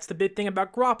win. That's the big thing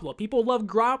about Garoppolo. People love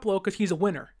Garoppolo because he's a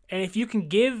winner. And if you can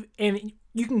give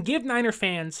Niner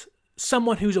fans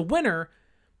someone who's a winner,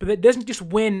 but that doesn't just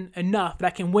win enough,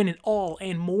 that can win it all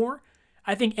and more,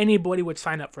 I think anybody would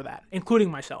sign up for that, including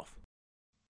myself.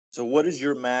 So what is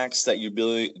your max that you'd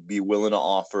be willing to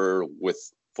offer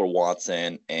for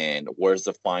Watson, and where's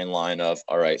the fine line of,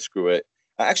 all right, screw it?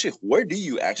 Actually, where do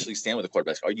you actually stand with the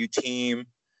quarterbacks? Are you team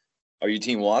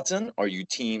Watson? Are you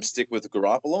team stick with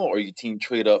Garoppolo? Or are you team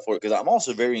trade up for it? Because I'm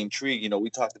also very intrigued. We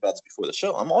talked about this before the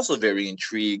show. I'm also very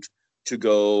intrigued to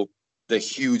go the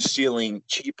huge ceiling,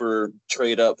 cheaper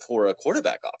trade up for a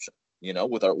quarterback option.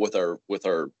 With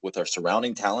our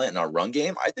surrounding talent and our run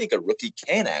game, I think a rookie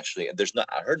can actually. I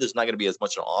heard there's not going to be as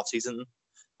much an off season,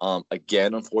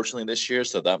 again, unfortunately this year,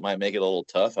 so that might make it a little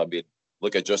tough.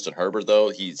 Look at Justin Herbert though.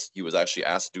 He was actually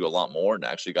asked to do a lot more and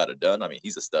actually got it done. I mean,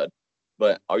 he's a stud.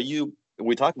 But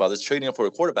we talked about this, trading up for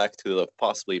a quarterback to the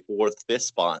possibly 4th, 5th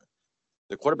spot.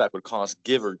 The quarterback would cost,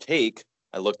 give or take,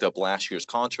 I looked up last year's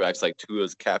contracts, like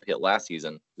Tua's cap hit last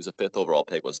season, who's a 5th overall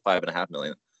pick, was $5.5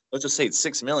 million. Let's just say it's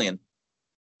 $6 million.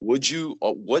 Would you,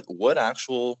 what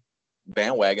actual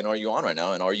bandwagon are you on right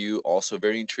now? And are you also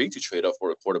very intrigued to trade up for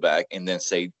a quarterback and then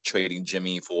say trading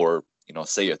Jimmy for,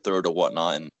 say a 3rd or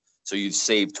whatnot? And so you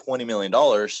save $20 million,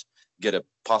 get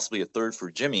possibly a 3rd for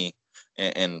Jimmy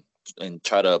and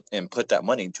try to put that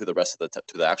money to the rest of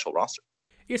to the actual roster.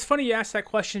 It's funny you ask that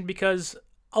question because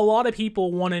a lot of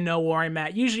people want to know where I'm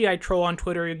at. Usually I troll on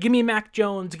Twitter, give me Mac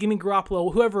Jones, give me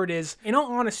Garoppolo, whoever it is. In all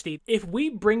honesty, if we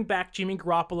bring back Jimmy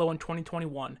Garoppolo in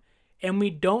 2021 and we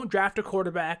don't draft a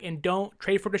quarterback and don't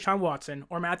trade for Deshaun Watson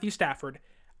or Matthew Stafford,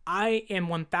 I am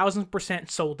 1,000%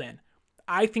 sold in.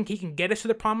 I think he can get us to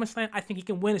the promised land. I think he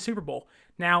can win a Super Bowl.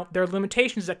 Now, there are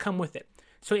limitations that come with it.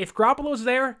 So if Garoppolo's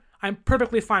there, I'm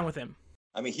perfectly fine with him.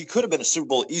 I mean, he could have been a Super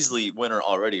Bowl easily winner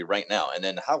already right now. And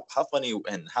then how funny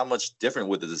and how much different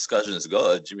would the discussions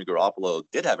go if Jimmy Garoppolo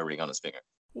did have a ring on his finger?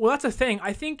 Well, that's the thing.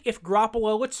 I think if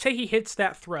Garoppolo, let's say he hits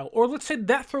that throw, or let's say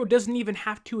that throw doesn't even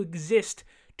have to exist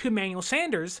to Emmanuel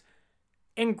Sanders,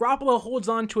 and Garoppolo holds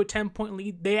on to a 10-point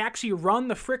lead, they actually run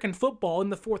the frickin' football in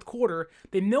the 4th quarter,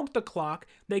 they milk the clock,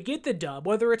 they get the dub,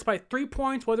 whether it's by 3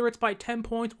 points, whether it's by 10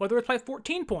 points, whether it's by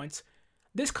 14 points,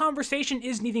 this conversation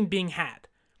isn't even being had.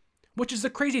 Which is the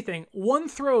crazy thing. One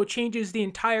throw changes the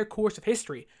entire course of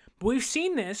history. But we've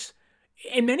seen this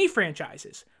in many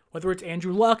franchises. Whether it's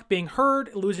Andrew Luck being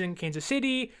hurt, losing in Kansas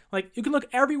City. Like, you can look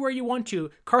everywhere you want to.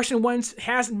 Carson Wentz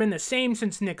hasn't been the same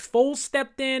since Nick Foles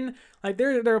stepped in. Like,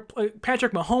 they're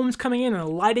Patrick Mahomes coming in and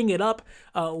lighting it up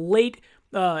late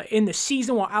in the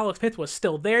season while Alex Smith was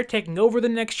still there, taking over the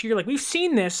next year. Like, we've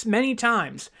seen this many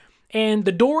times. And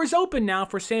the door is open now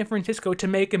for San Francisco to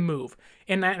make a move.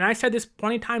 And I said this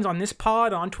plenty of times on this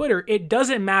pod, on Twitter, it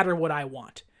doesn't matter what I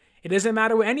want. It doesn't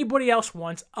matter what anybody else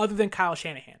wants other than Kyle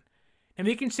Shanahan. And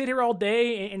we can sit here all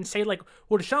day and say, like,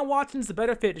 well, Deshaun Watson's the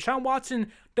better fit. Deshaun Watson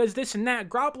does this and that.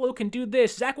 Garoppolo can do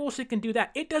this. Zach Wilson can do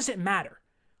that. It doesn't matter.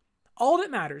 All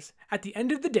that matters at the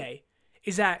end of the day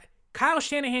is that Kyle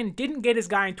Shanahan didn't get his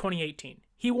guy in 2018.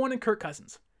 He wanted Kirk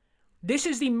Cousins. This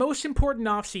is the most important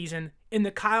offseason in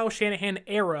the Kyle Shanahan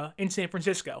era in San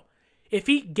Francisco. If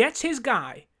he gets his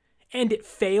guy and it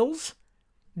fails,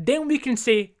 then we can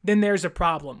say, then there's a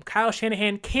problem. Kyle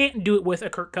Shanahan can't do it with a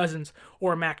Kirk Cousins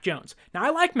or a Mac Jones. Now,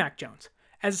 I like Mac Jones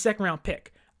as a 2nd-round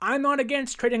pick. I'm not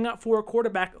against trading up for a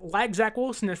quarterback like Zach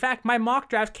Wilson. In fact, my mock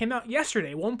draft came out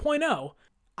yesterday, 1.0.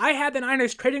 I had the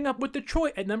Niners trading up with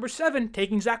Detroit at number 7,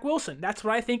 taking Zach Wilson. That's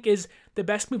what I think is the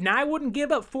best move. Now, I wouldn't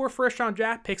give up 4 first-round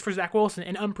draft picks for Zach Wilson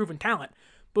and unproven talent.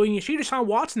 But when you see Deshaun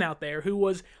Watson out there, who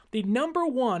was the number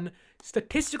 1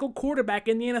 statistical quarterback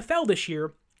in the NFL this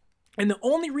year, and the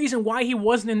only reason why he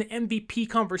wasn't in the MVP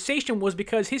conversation was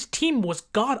because his team was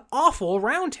god-awful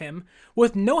around him,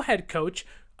 with no head coach,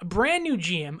 a brand new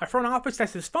GM, a front office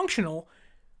that's dysfunctional.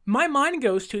 My mind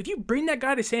goes to, if you bring that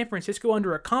guy to San Francisco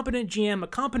under a competent GM, a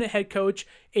competent head coach,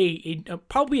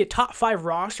 probably a top 5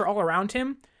 roster all around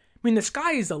him, I mean, the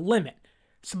sky is the limit.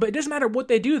 So, but it doesn't matter what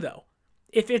they do, though.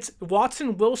 If it's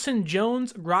Watson, Wilson,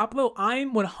 Jones, Garoppolo,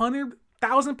 I'm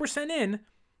 100,000% in.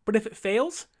 But if it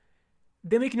fails,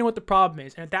 then we can know what the problem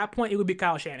is. And at that point, it would be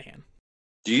Kyle Shanahan.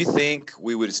 Do you think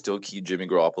we would still keep Jimmy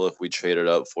Garoppolo if we traded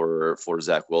up for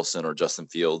Zach Wilson or Justin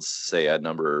Fields, say at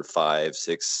number 5,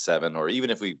 6, 7, or even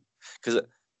if we – because,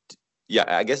 yeah,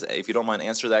 I guess if you don't mind,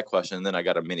 answer that question, then I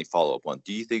got a mini follow-up one.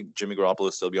 Do you think Jimmy Garoppolo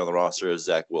will still be on the roster as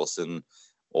Zach Wilson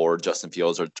or Justin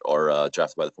Fields are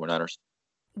drafted by the 49ers?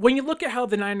 when you look at how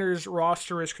the Niners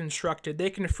roster is constructed, they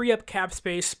can free up cap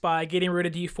space by getting rid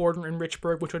of Dee Ford and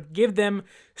Richburg, which would give them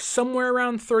somewhere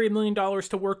around $30 million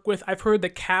to work with. I've heard the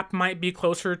cap might be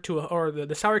closer to, or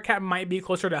the salary cap might be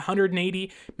closer to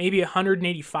 180, maybe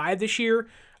 185 this year.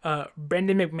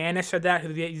 Brendan McManus said that,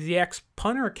 who's the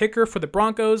ex-punter or kicker for the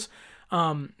Broncos.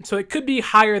 So it could be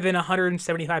higher than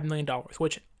 $175 million,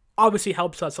 which obviously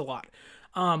helps us a lot.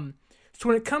 So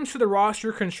when it comes to the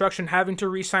roster construction, having to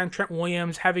re-sign Trent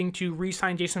Williams, having to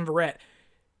re-sign Jason Verrett,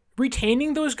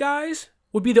 retaining those guys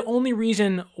would be the only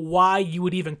reason why you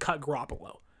would even cut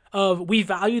Garoppolo. We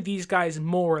value these guys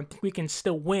more and we can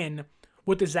still win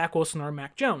with the Zach Wilson or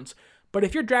Mac Jones. But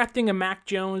if you're drafting a Mac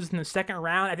Jones in the second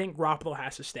round, I think Garoppolo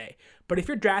has to stay. But if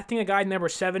you're drafting a guy number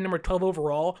 7, number 12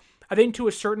 overall, I think to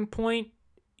a certain point,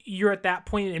 you're at that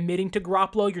point admitting to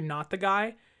Garoppolo you're not the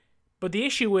guy. But the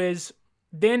issue is,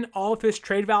 then all of his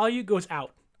trade value goes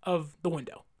out of the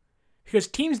window because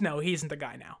teams know he isn't the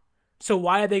guy now. So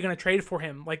why are they going to trade for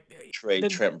him? Like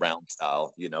Trent Brown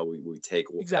style, we take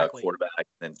exactly. a quarterback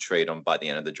and trade him by the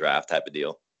end of the draft type of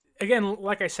deal. Again,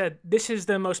 like I said, this is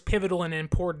the most pivotal and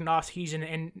important offseason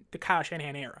in the Kyle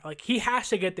Shanahan era. Like, he has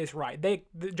to get this right.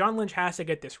 John Lynch has to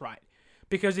get this right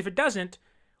because if it doesn't,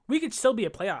 we could still be a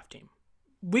playoff team.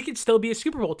 We could still be a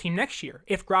Super Bowl team next year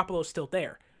if Garoppolo's still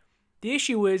there. The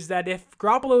issue is that if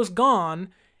Garoppolo's gone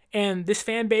and this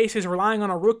fan base is relying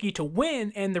on a rookie to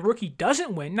win and the rookie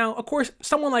doesn't win, now, of course,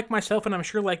 someone like myself, and I'm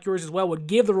sure like yours as well, would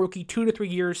give the rookie 2 to 3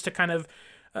 years to kind of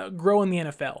grow in the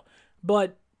NFL.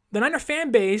 But the Niner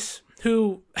fan base,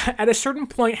 who at a certain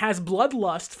point has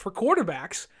bloodlust for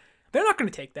quarterbacks, they're not going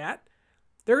to take that.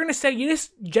 They're going to say, you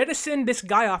just jettison this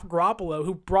guy off Garoppolo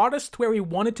who brought us to where we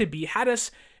wanted to be, had us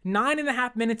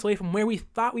 9.5 minutes away from where we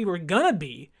thought we were going to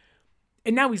be.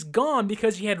 And now he's gone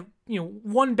because he had,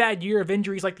 one bad year of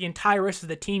injuries like the entire rest of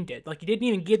the team did. Like, you didn't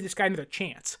even give this guy another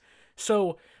chance.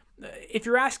 So, if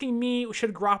you're asking me,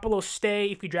 should Garoppolo stay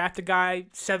if you draft a guy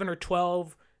 7 or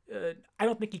 12, I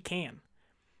don't think he can.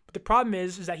 But the problem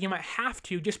is that he might have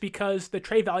to just because the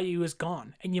trade value is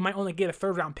gone. And you might only get a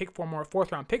 3rd-round pick for him or a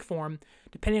 4th-round pick for him,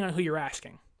 depending on who you're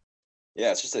asking.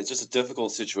 Yeah, it's just a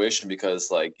difficult situation because,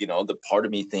 the part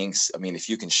of me thinks, if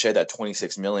you can shed that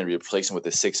 $26 million, replace him with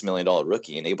a $6 million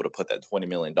rookie, and able to put that $20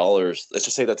 million, let's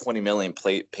just say that $20 million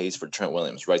pays for Trent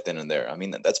Williams right then and there.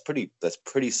 That's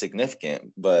pretty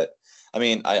significant. But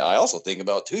I also think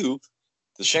about too,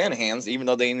 the Shanahans, even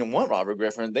though they didn't want Robert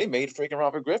Griffin, they made freaking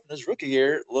Robert Griffin his rookie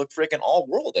year look freaking all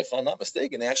world. If I'm not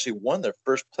mistaken, they actually won their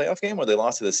first playoff game, or they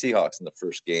lost to the Seahawks in the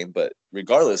first game. But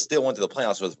regardless, still went to the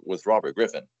playoffs with Robert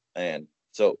Griffin. And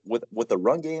so with the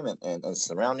run game and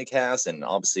surrounding cast, and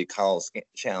obviously Kyle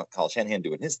Shanahan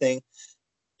doing his thing,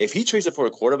 if he trades it for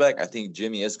a quarterback, I think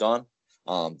Jimmy is gone.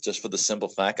 Just for the simple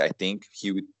fact, I think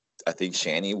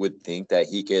Shanny would think that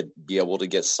he could be able to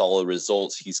get solid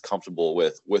results. He's comfortable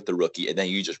with the rookie, and then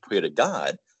you just pray to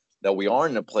God that we are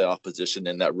in a playoff position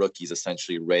and that rookie's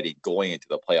essentially ready going into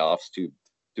the playoffs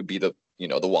to be the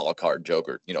the wild card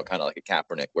joker, kind of like a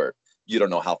Kaepernick, where you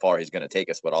don't know how far he's going to take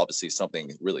us, but obviously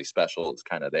something really special is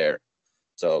kind of there.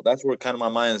 So that's where kind of my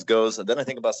mind goes. And then I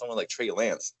think about someone like Trey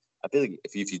Lance. I feel like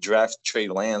if you draft Trey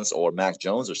Lance or Mac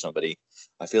Jones or somebody,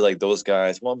 I feel like those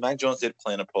guys, well, Mac Jones did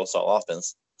play in a pro-style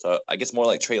offense. So I guess more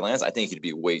like Trey Lance, I think he'd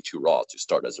be way too raw to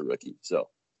start as a rookie. So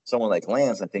someone like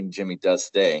Lance, I think Jimmy does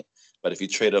stay. But if you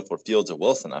trade up for Fields or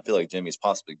Wilson, I feel like Jimmy's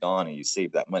possibly gone and you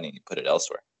save that money and you put it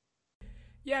elsewhere.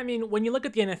 Yeah, when you look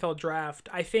at the NFL draft,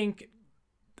 I think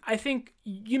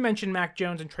you mentioned Mac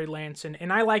Jones and Trey Lance,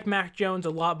 and I like Mac Jones a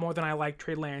lot more than I like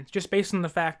Trey Lance, just based on the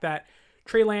fact that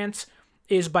Trey Lance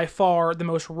is by far the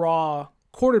most raw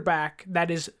quarterback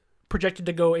that is projected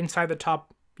to go inside the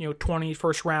top 20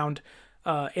 first round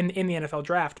in the NFL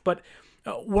draft. But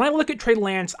when I look at Trey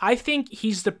Lance, I think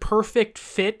he's the perfect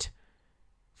fit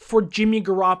for Jimmy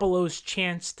Garoppolo's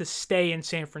chance to stay in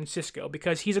San Francisco,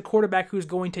 because he's a quarterback who's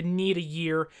going to need a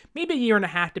year, maybe a year and a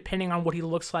half, depending on what he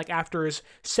looks like after his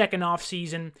second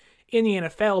offseason in the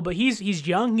NFL. But he's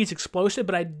young, he's explosive,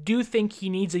 but I do think he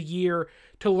needs a year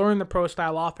to learn the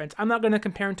pro-style offense. I'm not going to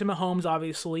compare him to Mahomes,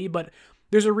 obviously, but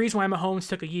there's a reason why Mahomes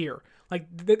took a year.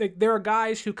 There are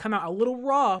guys who come out a little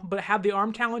raw, but have the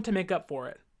arm talent to make up for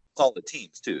it. All the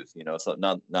teams too, so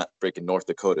not freaking North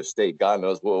Dakota State. God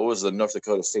knows what was the North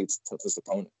Dakota State's toughest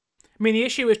opponent. The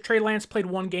issue is Trey Lance played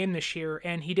one game this year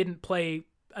and he didn't play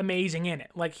amazing in it.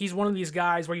 He's one of these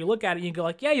guys where you look at it and you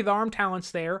go yeah, the arm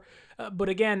talent's there, but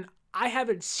again, I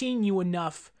haven't seen you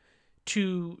enough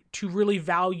to really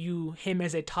value him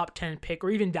as a top 10 pick or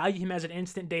even value him as an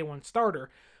instant day one starter.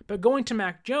 But going to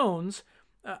Mac Jones,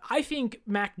 I think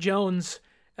Mac Jones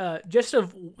just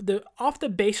off the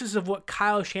basis of what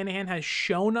Kyle Shanahan has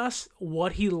shown us,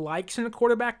 what he likes in a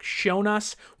quarterback, shown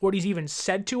us what he's even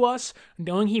said to us,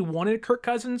 knowing he wanted Kirk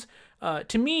Cousins.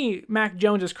 To me, Mac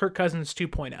Jones is Kirk Cousins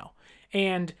 2.0.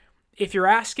 And if you're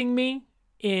asking me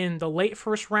in the late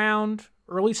first round,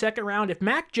 early second round, if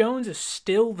Mac Jones is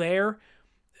still there,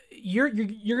 you're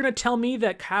going to tell me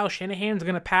that Kyle Shanahan's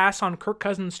going to pass on Kirk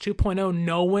Cousins 2.0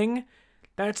 knowing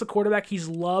that's the quarterback he's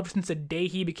loved since the day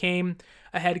he became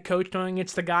a head coach, knowing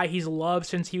it's the guy he's loved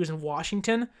since he was in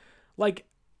Washington? Like,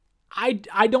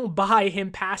 I don't buy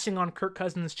him passing on Kirk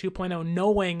Cousins 2.0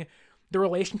 knowing the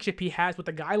relationship he has with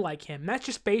a guy like him. That's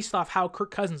just based off how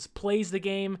Kirk Cousins plays the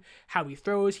game, how he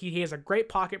throws. He has a great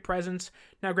pocket presence.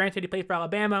 Now, granted, he played for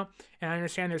Alabama, and I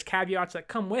understand there's caveats that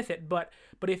come with it, but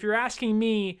if you're asking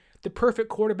me the perfect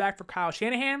quarterback for Kyle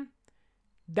Shanahan,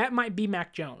 that might be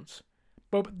Mac Jones.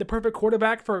 But the perfect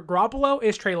quarterback for Garoppolo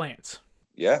is Trey Lance.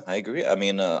 Yeah, I agree. I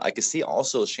mean, I could see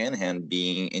also Shanahan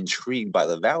being intrigued by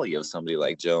the value of somebody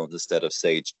like Jones instead of,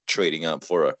 say, trading up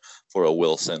for a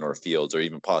Wilson or Fields or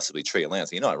even possibly Trey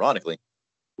Lance. Ironically,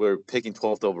 we're picking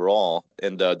 12th overall,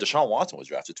 and Deshaun Watson was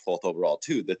drafted 12th overall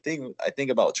too. The thing I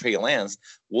think about Trey Lance,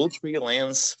 will Trey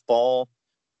Lance fall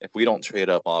if we don't trade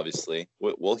up? Obviously,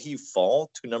 will he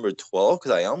fall to number 12?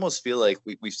 Because I almost feel like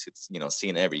we've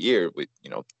seen every year.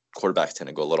 Quarterbacks tend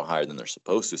to go a little higher than they're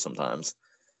supposed to sometimes.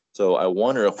 So I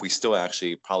wonder if we still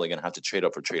actually probably going to have to trade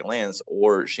up for Trey Lance,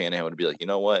 or Shanahan would be like, you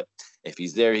know what? If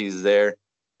he's there, he's there.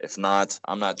 If not,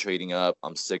 I'm not trading up.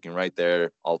 I'm sticking right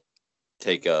there. I'll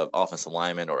take a offensive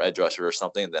lineman or edge rusher or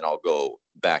something. Then I'll go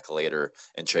back later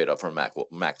and trade up for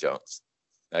Mac Jones.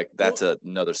 That's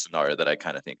another scenario that I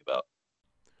kind of think about.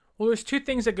 Well, there's two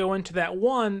things that go into that.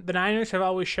 One, the Niners have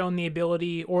always shown the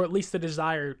ability, or at least the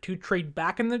desire, to trade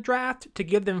back in the draft, to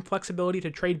give them flexibility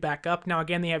to trade back up. Now,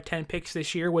 again, they have 10 picks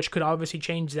this year, which could obviously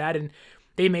change that, and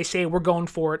they may say, we're going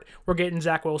for it, we're getting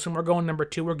Zach Wilson, we're going number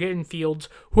 2, we're getting Fields,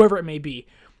 whoever it may be.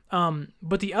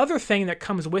 But the other thing that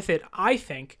comes with it, I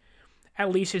think, at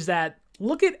least, is that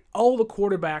look at all the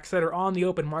quarterbacks that are on the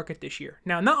open market this year.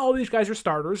 Now, not all these guys are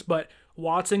starters, but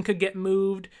Watson could get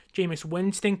moved. Jameis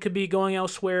Winston could be going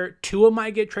elsewhere. Tua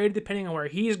might get traded depending on where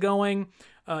he's going.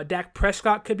 Dak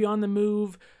Prescott could be on the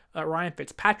move. Ryan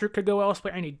Fitzpatrick could go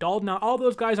elsewhere. Andy Dalton. Now, all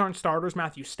those guys aren't starters.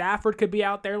 Matthew Stafford could be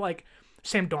out there, like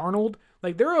Sam Darnold.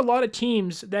 Like, there are a lot of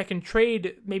teams that can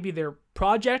trade maybe their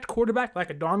project quarterback, like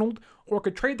a Darnold, or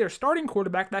could trade their starting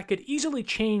quarterback that could easily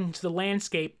change the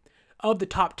landscape of the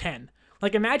top 10.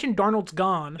 Like, imagine Darnold's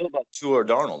gone. What about Tua or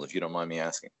Darnold, if you don't mind me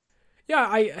asking?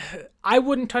 Yeah, I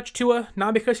wouldn't touch Tua,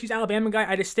 not because he's an Alabama guy.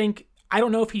 I just think, I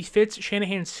don't know if he fits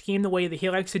Shanahan's scheme the way that he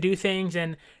likes to do things,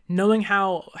 and knowing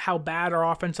how bad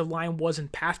our offensive line was in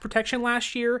pass protection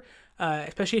last year,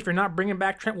 especially if you're not bringing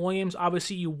back Trent Williams,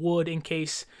 obviously you would in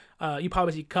case you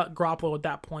probably cut Garoppolo at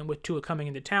that point with Tua coming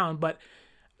into town, but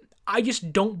I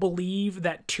just don't believe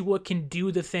that Tua can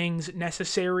do the things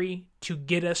necessary to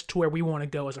get us to where we want to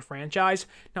go as a franchise.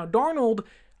 Now, Darnold,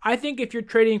 I think if you're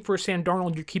trading for Sam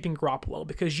Darnold, you're keeping Garoppolo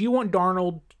because you want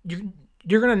Darnold.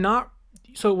 You're going to not.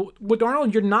 So with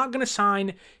Darnold, you're not going to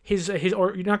sign his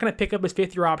or you're not going to pick up his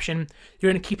 5th-year option.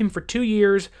 You're going to keep him for 2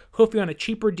 years, hopefully on a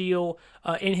cheaper deal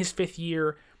in his 5th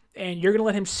year, and you're going to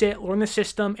let him sit, learn the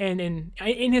system, and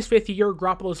in his 5th year,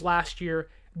 Garoppolo's last year,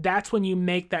 that's when you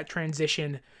make that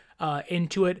transition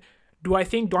into it. Do I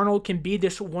think Darnold can be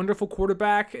this wonderful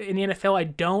quarterback in the NFL? I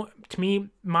don't. To me,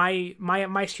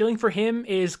 my ceiling for him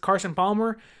is Carson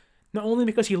Palmer, not only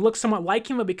because he looks somewhat like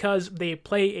him, but because they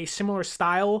play a similar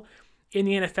style in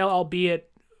the NFL, albeit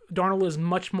Darnold is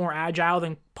much more agile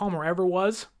than Palmer ever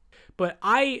was. But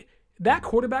that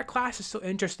quarterback class is so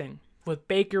interesting with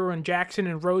Baker and Jackson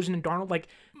and Rosen and Darnold. Like,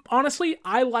 honestly,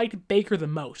 I liked Baker the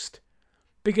most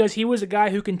because he was a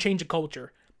guy who can change a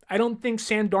culture. I don't think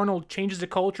Sam Darnold changes the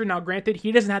culture. Now, granted,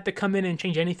 he doesn't have to come in and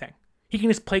change anything. He can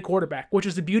just play quarterback, which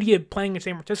is the beauty of playing in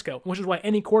San Francisco, which is why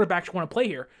any quarterback should want to play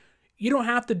here. You don't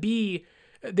have to be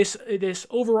this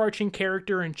overarching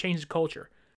character and change the culture.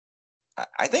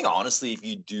 I think, honestly, if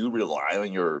you do rely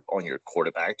on your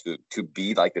quarterback to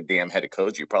be like the damn head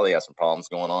coach, you probably have some problems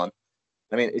going on.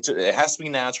 I mean, it has to be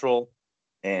natural,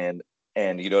 and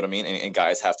you know what I mean? And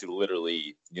guys have to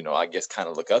literally, I guess, kind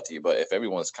of look up to you. But if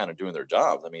everyone's kind of doing their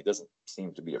job, I mean, it doesn't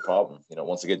seem to be a problem.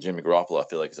 Once again, Jimmy Garoppolo, I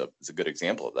feel like is a good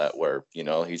example of that, where,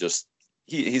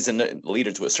 he's a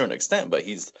leader to a certain extent, but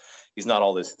he's not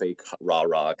all this fake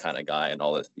rah-rah kind of guy and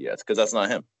all this BS, because that's not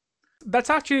him.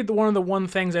 That's actually one of the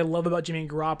things I love about Jimmy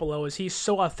Garoppolo is he's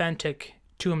so authentic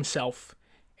to himself.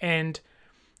 And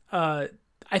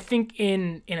I think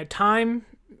in a time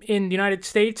in the United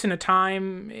States, in a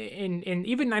time in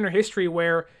even Niner history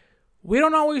where we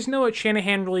don't always know what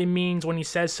Shanahan really means when he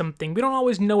says something. We don't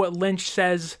always know what Lynch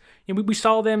says. And we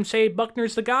saw them say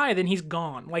Buckner's the guy, then he's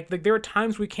gone. Like there are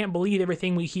times we can't believe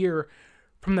everything we hear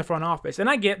from the front office. And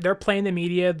I get they're playing the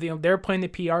media, they're playing the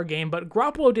PR game, but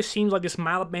Garoppolo just seems like this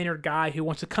mild-mannered guy who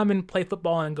wants to come and play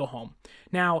football and go home.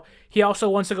 Now, he also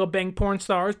wants to go bang porn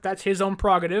stars. That's his own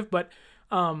prerogative, but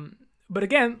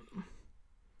again,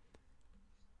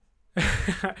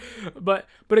 but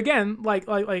again,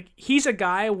 like he's a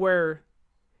guy where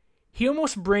he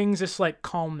almost brings this like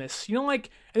calmness, like,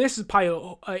 and this is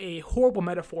probably a horrible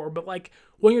metaphor, but like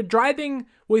when you're driving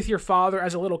with your father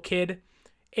as a little kid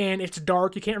and it's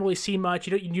dark, you can't really see much,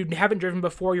 you haven't driven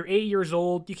before, you're 8 years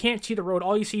old, you can't see the road,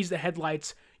 all you see is the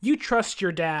headlights. You trust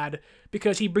your dad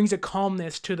because he brings a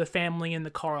calmness to the family in the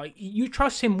car. Like, you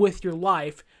trust him with your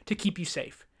life to keep you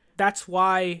safe. That's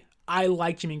why I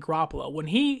like Jimmy Garoppolo. When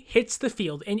he hits the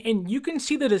field, and you can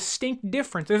see the distinct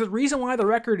difference. There's a reason why the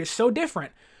record is so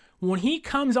different. When he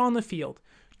comes on the field,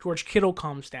 George Kittle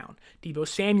calms down. Deebo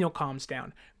Samuel calms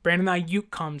down. Brandon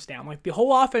Ayuk calms down. Like, the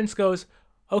whole offense goes,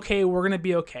 okay, we're going to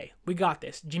be okay. We got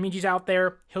this. Jimmy G's out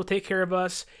there. He'll take care of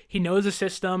us. He knows the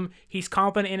system. He's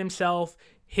confident in himself.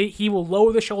 He will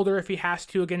lower the shoulder if he has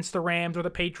to against the Rams or the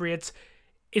Patriots.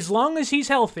 As long as he's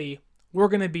healthy, we're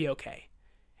going to be okay.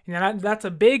 And that's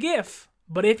a big if,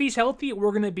 but if he's healthy,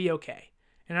 we're going to be okay.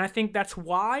 And I think that's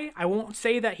why I won't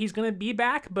say that he's going to be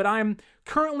back, but I'm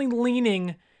currently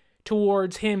leaning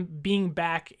towards him being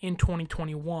back in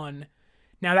 2021.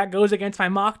 Now, that goes against my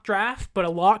mock draft, but a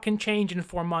lot can change in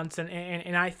 4 months.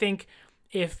 And I think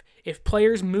if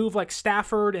players move like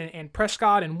Stafford and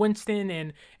Prescott and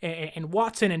Winston and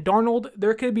Watson and Darnold,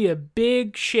 there could be a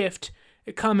big shift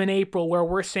come in April where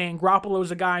we're saying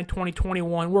Garoppolo's a guy in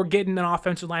 2021. We're getting an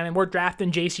offensive lineman. We're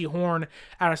drafting J.C. Horn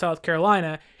out of South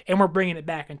Carolina, and we're bringing it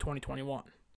back in 2021.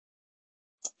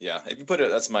 Yeah, if you put it,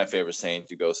 that's my favorite saying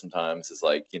to go sometimes is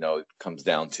like, it comes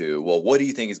down to, well, what do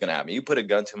you think is going to happen? You put a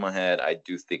gun to my head, I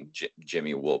do think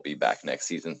Jimmy will be back next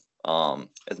season.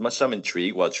 As much as I'm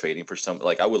intrigued while trading for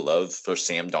I would love for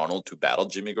Sam Darnold to battle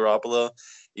Jimmy Garoppolo,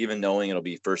 even knowing it'll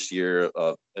be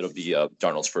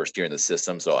Darnold's first year in the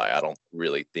system. So I don't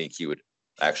really think he would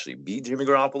actually beat Jimmy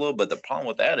Garoppolo. But the problem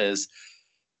with that is,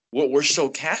 we're so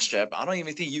cash strapped. I don't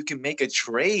even think you can make a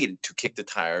trade to kick the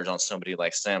tires on somebody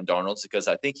like Sam Darnold, because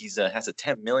I think he's has a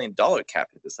 $10 million cap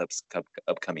hit this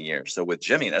upcoming year. So with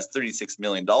Jimmy, that's $36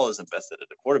 million invested at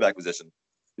the quarterback position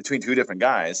between two different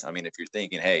guys. I mean, if you're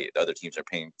thinking, hey, the other teams are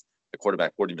paying the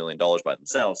quarterback $40 million by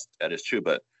themselves, that is true.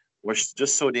 But we're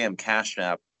just so damn cash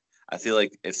strapped. I feel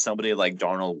like if somebody like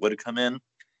Darnold would come in,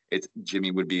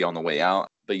 Jimmy would be on the way out,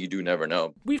 but you do never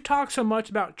know. We've talked so much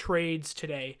about trades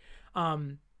today.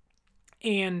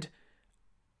 And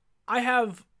I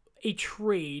have a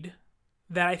trade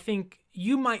that I think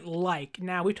you might like.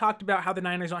 Now, we talked about how the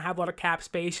Niners don't have a lot of cap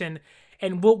space, and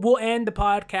we'll end the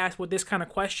podcast with this kind of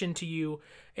question to you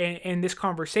and this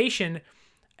conversation.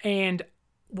 And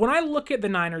when I look at the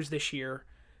Niners this year,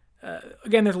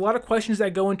 again, there's a lot of questions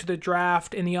that go into the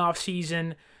draft in the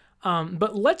offseason,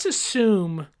 but let's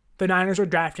assume the Niners are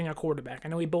drafting a quarterback. I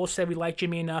know we both said we like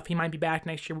Jimmy enough. He might be back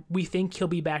next year. We think he'll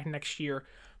be back next year.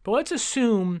 But let's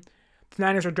assume the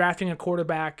Niners are drafting a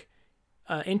quarterback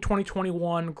in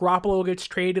 2021. Garoppolo gets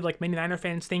traded like many Niner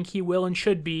fans think he will and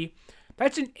should be.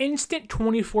 That's an instant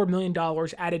 $24 million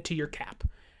added to your cap.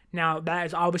 Now, that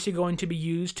is obviously going to be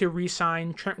used to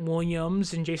re-sign Trent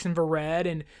Williams and Jason Verrett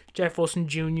and Jeff Wilson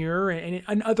Jr.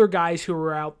 and other guys who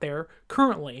are out there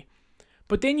currently.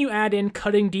 But then you add in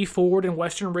cutting Dee Ford and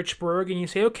Weston Richburg, and you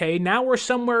say, okay, now we're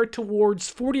somewhere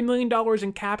towards $40 million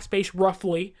in cap space,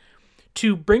 roughly,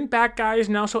 to bring back guys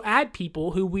and also add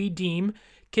people who we deem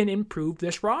can improve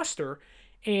this roster.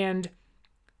 And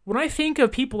when I think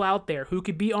of people out there who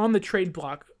could be on the trade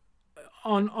block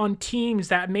on teams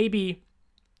that maybe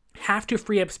have to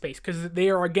free up space because they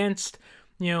are against,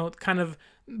 kind of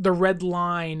the red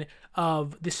line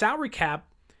of the salary cap,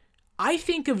 I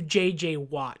think of J.J.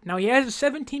 Watt. Now, he has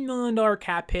a $17 million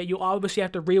cap hit. You'll obviously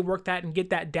have to rework that and get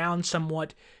that down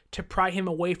somewhat to pry him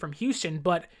away from Houston.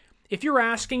 But if you're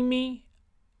asking me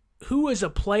who is a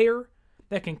player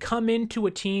that can come into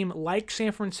a team like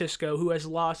San Francisco who has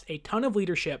lost a ton of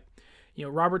leadership,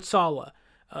 Robert Saleh,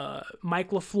 Mike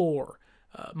LaFleur,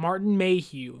 Martin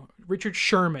Mayhew, Richard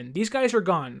Sherman, these guys are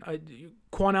gone.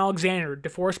 Quan Alexander,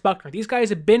 DeForest Buckner, these guys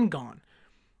have been gone.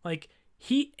 Like,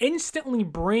 he instantly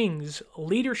brings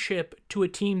leadership to a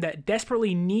team that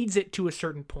desperately needs it to a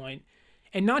certain point.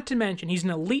 And not to mention, he's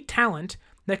an elite talent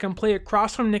that can play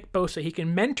across from Nick Bosa. He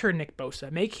can mentor Nick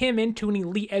Bosa, make him into an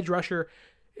elite edge rusher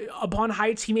upon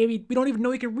heights we don't even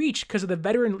know he can reach because of the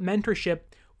veteran mentorship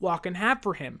Watt can have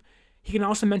for him. He can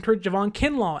also mentor Javon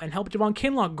Kinlaw and help Javon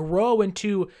Kinlaw grow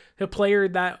into a player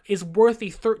that is worth a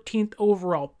 13th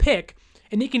overall pick,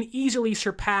 and he can easily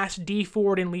surpass Dee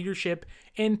Ford in leadership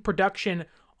and production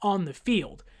on the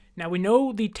field. Now, we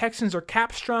know the Texans are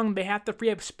cap strung. They have to free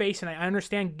up space, and I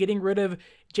understand getting rid of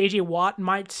J.J. Watt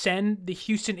might send the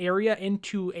Houston area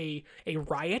into a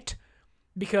riot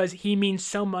because he means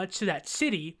so much to that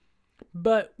city.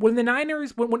 But when the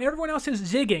Niners, when everyone else is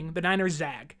zigging, the Niners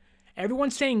zag.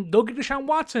 Everyone's saying, go get Deshaun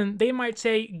Watson. They might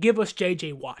say, give us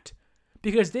J.J. Watt.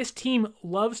 Because this team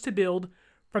loves to build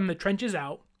from the trenches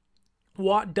out.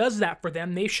 Watt does that for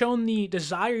them. They've shown the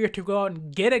desire to go out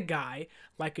and get a guy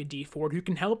like a Dee Ford who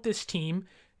can help this team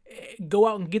go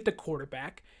out and get the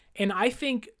quarterback. And I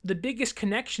think the biggest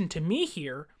connection to me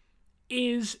here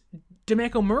is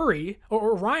DeMarco Murray,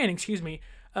 or Ryan,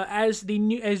 as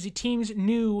the team's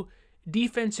new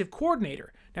defensive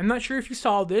coordinator. Now, I'm not sure if you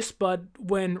saw this, but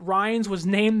when Ryans was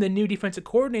named the new defensive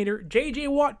coordinator, J.J.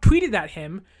 Watt tweeted at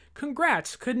him,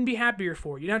 "Congrats, couldn't be happier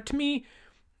for you." Now, to me,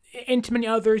 and to many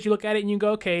others, you look at it and you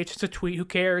go, okay, it's just a tweet, who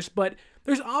cares? But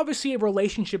there's obviously a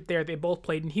relationship there. They both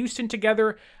played in Houston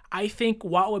together. I think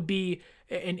Watt would be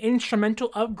an instrumental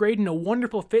upgrade and a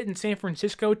wonderful fit in San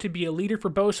Francisco to be a leader for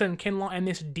Bosa and Kinlaw and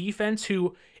this defense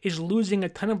who is losing a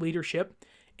ton of leadership.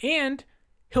 And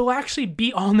he'll actually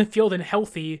be on the field and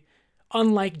healthy,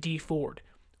 unlike Dee Ford.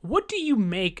 What do you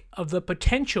make of the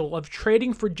potential of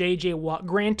trading for J.J. Watt,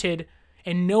 granted,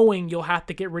 and knowing you'll have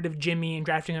to get rid of Jimmy and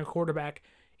drafting a quarterback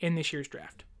in this year's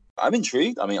draft? I'm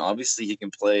intrigued. I mean, obviously he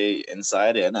can play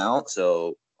inside and out.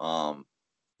 So,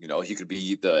 he could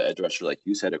be the edge rusher, like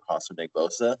you said, across from Nick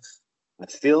Bosa. I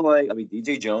feel like,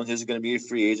 DJ Jones is going to be a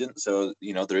free agent. So,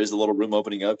 there is a little room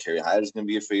opening up. Kerry Hyder is going to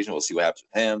be a free agent. We'll see what happens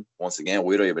with him. Once again,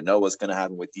 we don't even know what's going to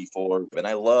happen with Dee Ford. And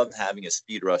I love having a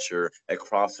speed rusher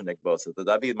across from Nick Bosa. So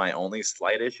that'd be my only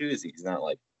slight issue is he's not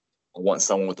like, I want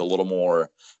someone with a little more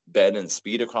bend and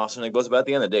speed across from Nick Bosa. But at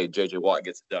the end of the day, J.J. Watt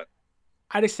gets it done.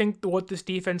 I just think what this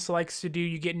defense likes to do,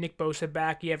 you get Nick Bosa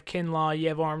back, you have Kinlaw, you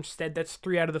have Armstead. That's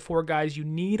 3 out of the 4 guys you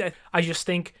need. I just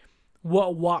think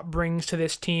what Watt brings to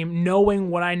this team, knowing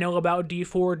what I know about Dee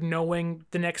Ford, knowing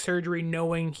the neck surgery,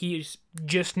 knowing he's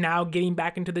just now getting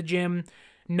back into the gym,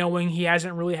 knowing he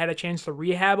hasn't really had a chance to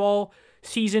rehab all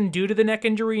season due to the neck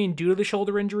injury and due to the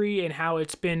shoulder injury, and how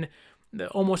it's been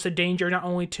almost a danger not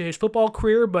only to his football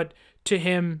career, but to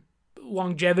him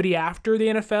longevity after the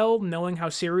NFL, knowing how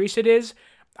serious it is.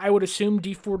 I would assume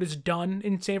Dee Ford is done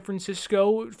in San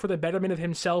Francisco for the betterment of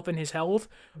himself and his health.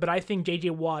 But I think J.J.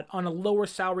 Watt, on a lower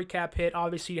salary cap hit,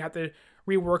 obviously you have to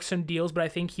rework some deals, but I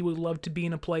think he would love to be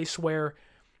in a place where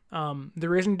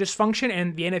there isn't dysfunction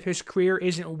and the end of his career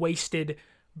isn't wasted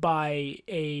by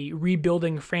a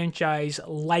rebuilding franchise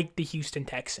like the Houston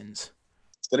Texans.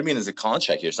 It's going to be in his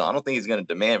contract here, so I don't think he's going to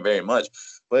demand very much.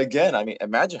 But again,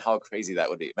 imagine how crazy that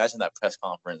would be. Imagine that press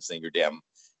conference in your damn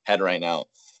head right now.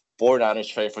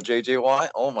 49ers trade for J.J.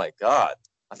 Watt. Oh, my God.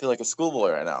 I feel like a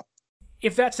schoolboy right now.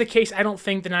 If that's the case, I don't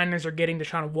think the Niners are getting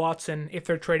Deshaun Watson if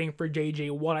they're trading for J.J.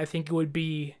 Watt. I think it would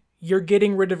be you're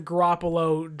getting rid of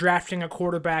Garoppolo, drafting a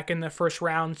quarterback in the first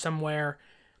round somewhere,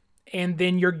 and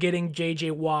then you're getting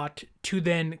J.J. Watt to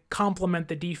then complement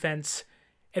the defense.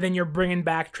 And then you're bringing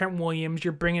back Trent Williams,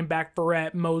 you're bringing back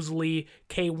Barrett, Mosley,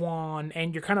 K1,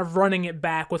 and you're kind of running it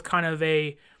back with kind of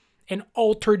an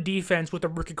altered defense with a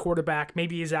rookie quarterback,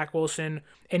 maybe Zach Wilson.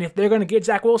 And if they're going to get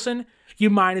Zach Wilson, you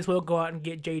might as well go out and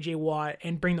get J.J. Watt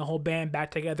and bring the whole band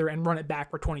back together and run it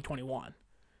back for 2021.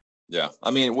 Yeah,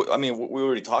 we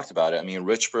already talked about it.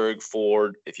 Richburg,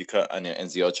 Ford, if you cut, and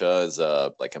Ziocha is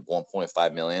like at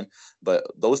 $1.5 million, but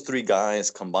those 3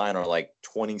 guys combined are like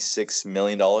 $26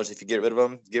 million if you get rid of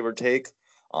them, give or take.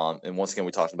 And once again,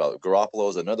 we talked about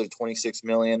Garoppolo's another $26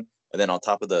 million, and then on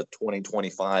top of the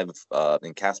 2025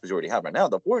 in cap space you already have right now,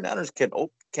 the 49ers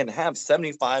can have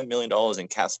 $75 million in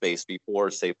cap space before,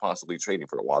 say, possibly trading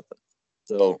for Watson.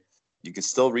 So you can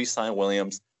still re-sign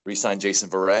Williams, re-sign Jason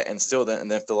Verrett, and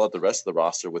then fill out the rest of the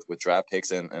roster with draft picks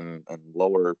and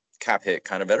lower cap hit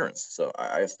kind of veterans. So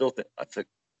I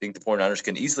think the 49ers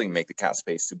can easily make the cap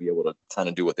space to be able to kind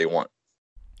of do what they want.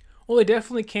 Well, they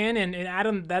definitely can, and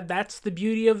Adam, that's the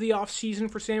beauty of the offseason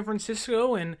for San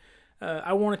Francisco, and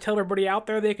I want to tell everybody out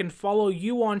there they can follow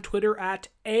you on Twitter at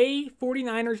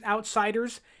 @49ers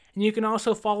Outsiders, and you can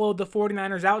also follow the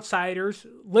 49ers Outsiders,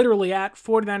 literally at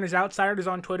 49ers Outsiders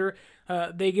on Twitter.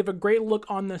 They give a great look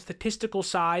on the statistical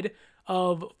side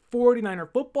of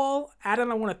 49er football.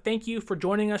 Adam, I want to thank you for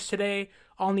joining us today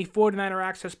on the 49er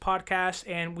Access podcast,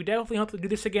 and we definitely hope to do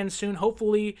this again soon.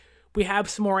 Hopefully, we have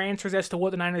some more answers as to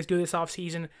what the Niners do this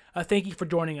offseason. Thank you for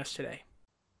joining us today.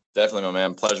 Definitely, my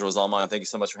man. Pleasure was all mine. Thank you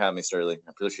so much for having me, Sterling.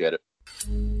 I appreciate it.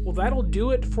 Well, that'll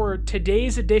do it for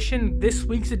today's edition, this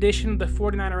week's edition of the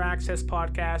 49er Access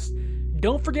podcast.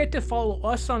 Don't forget to follow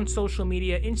us on social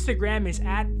media. Instagram is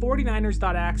at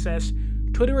 49ers.access.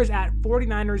 Twitter is at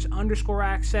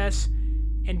 49ers_access.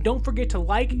 And don't forget to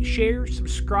like, share,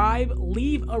 subscribe,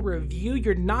 leave a review.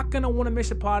 You're not going to want to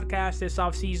miss a podcast this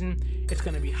offseason. It's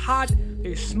going to be hot.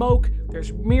 There's smoke.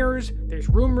 There's mirrors. There's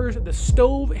rumors. The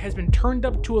stove has been turned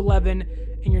up to 11.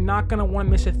 And you're not going to want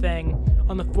to miss a thing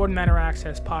on the 49er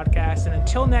Access podcast. And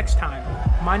until next time,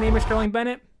 my name is Sterling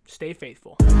Bennett. Stay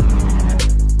faithful.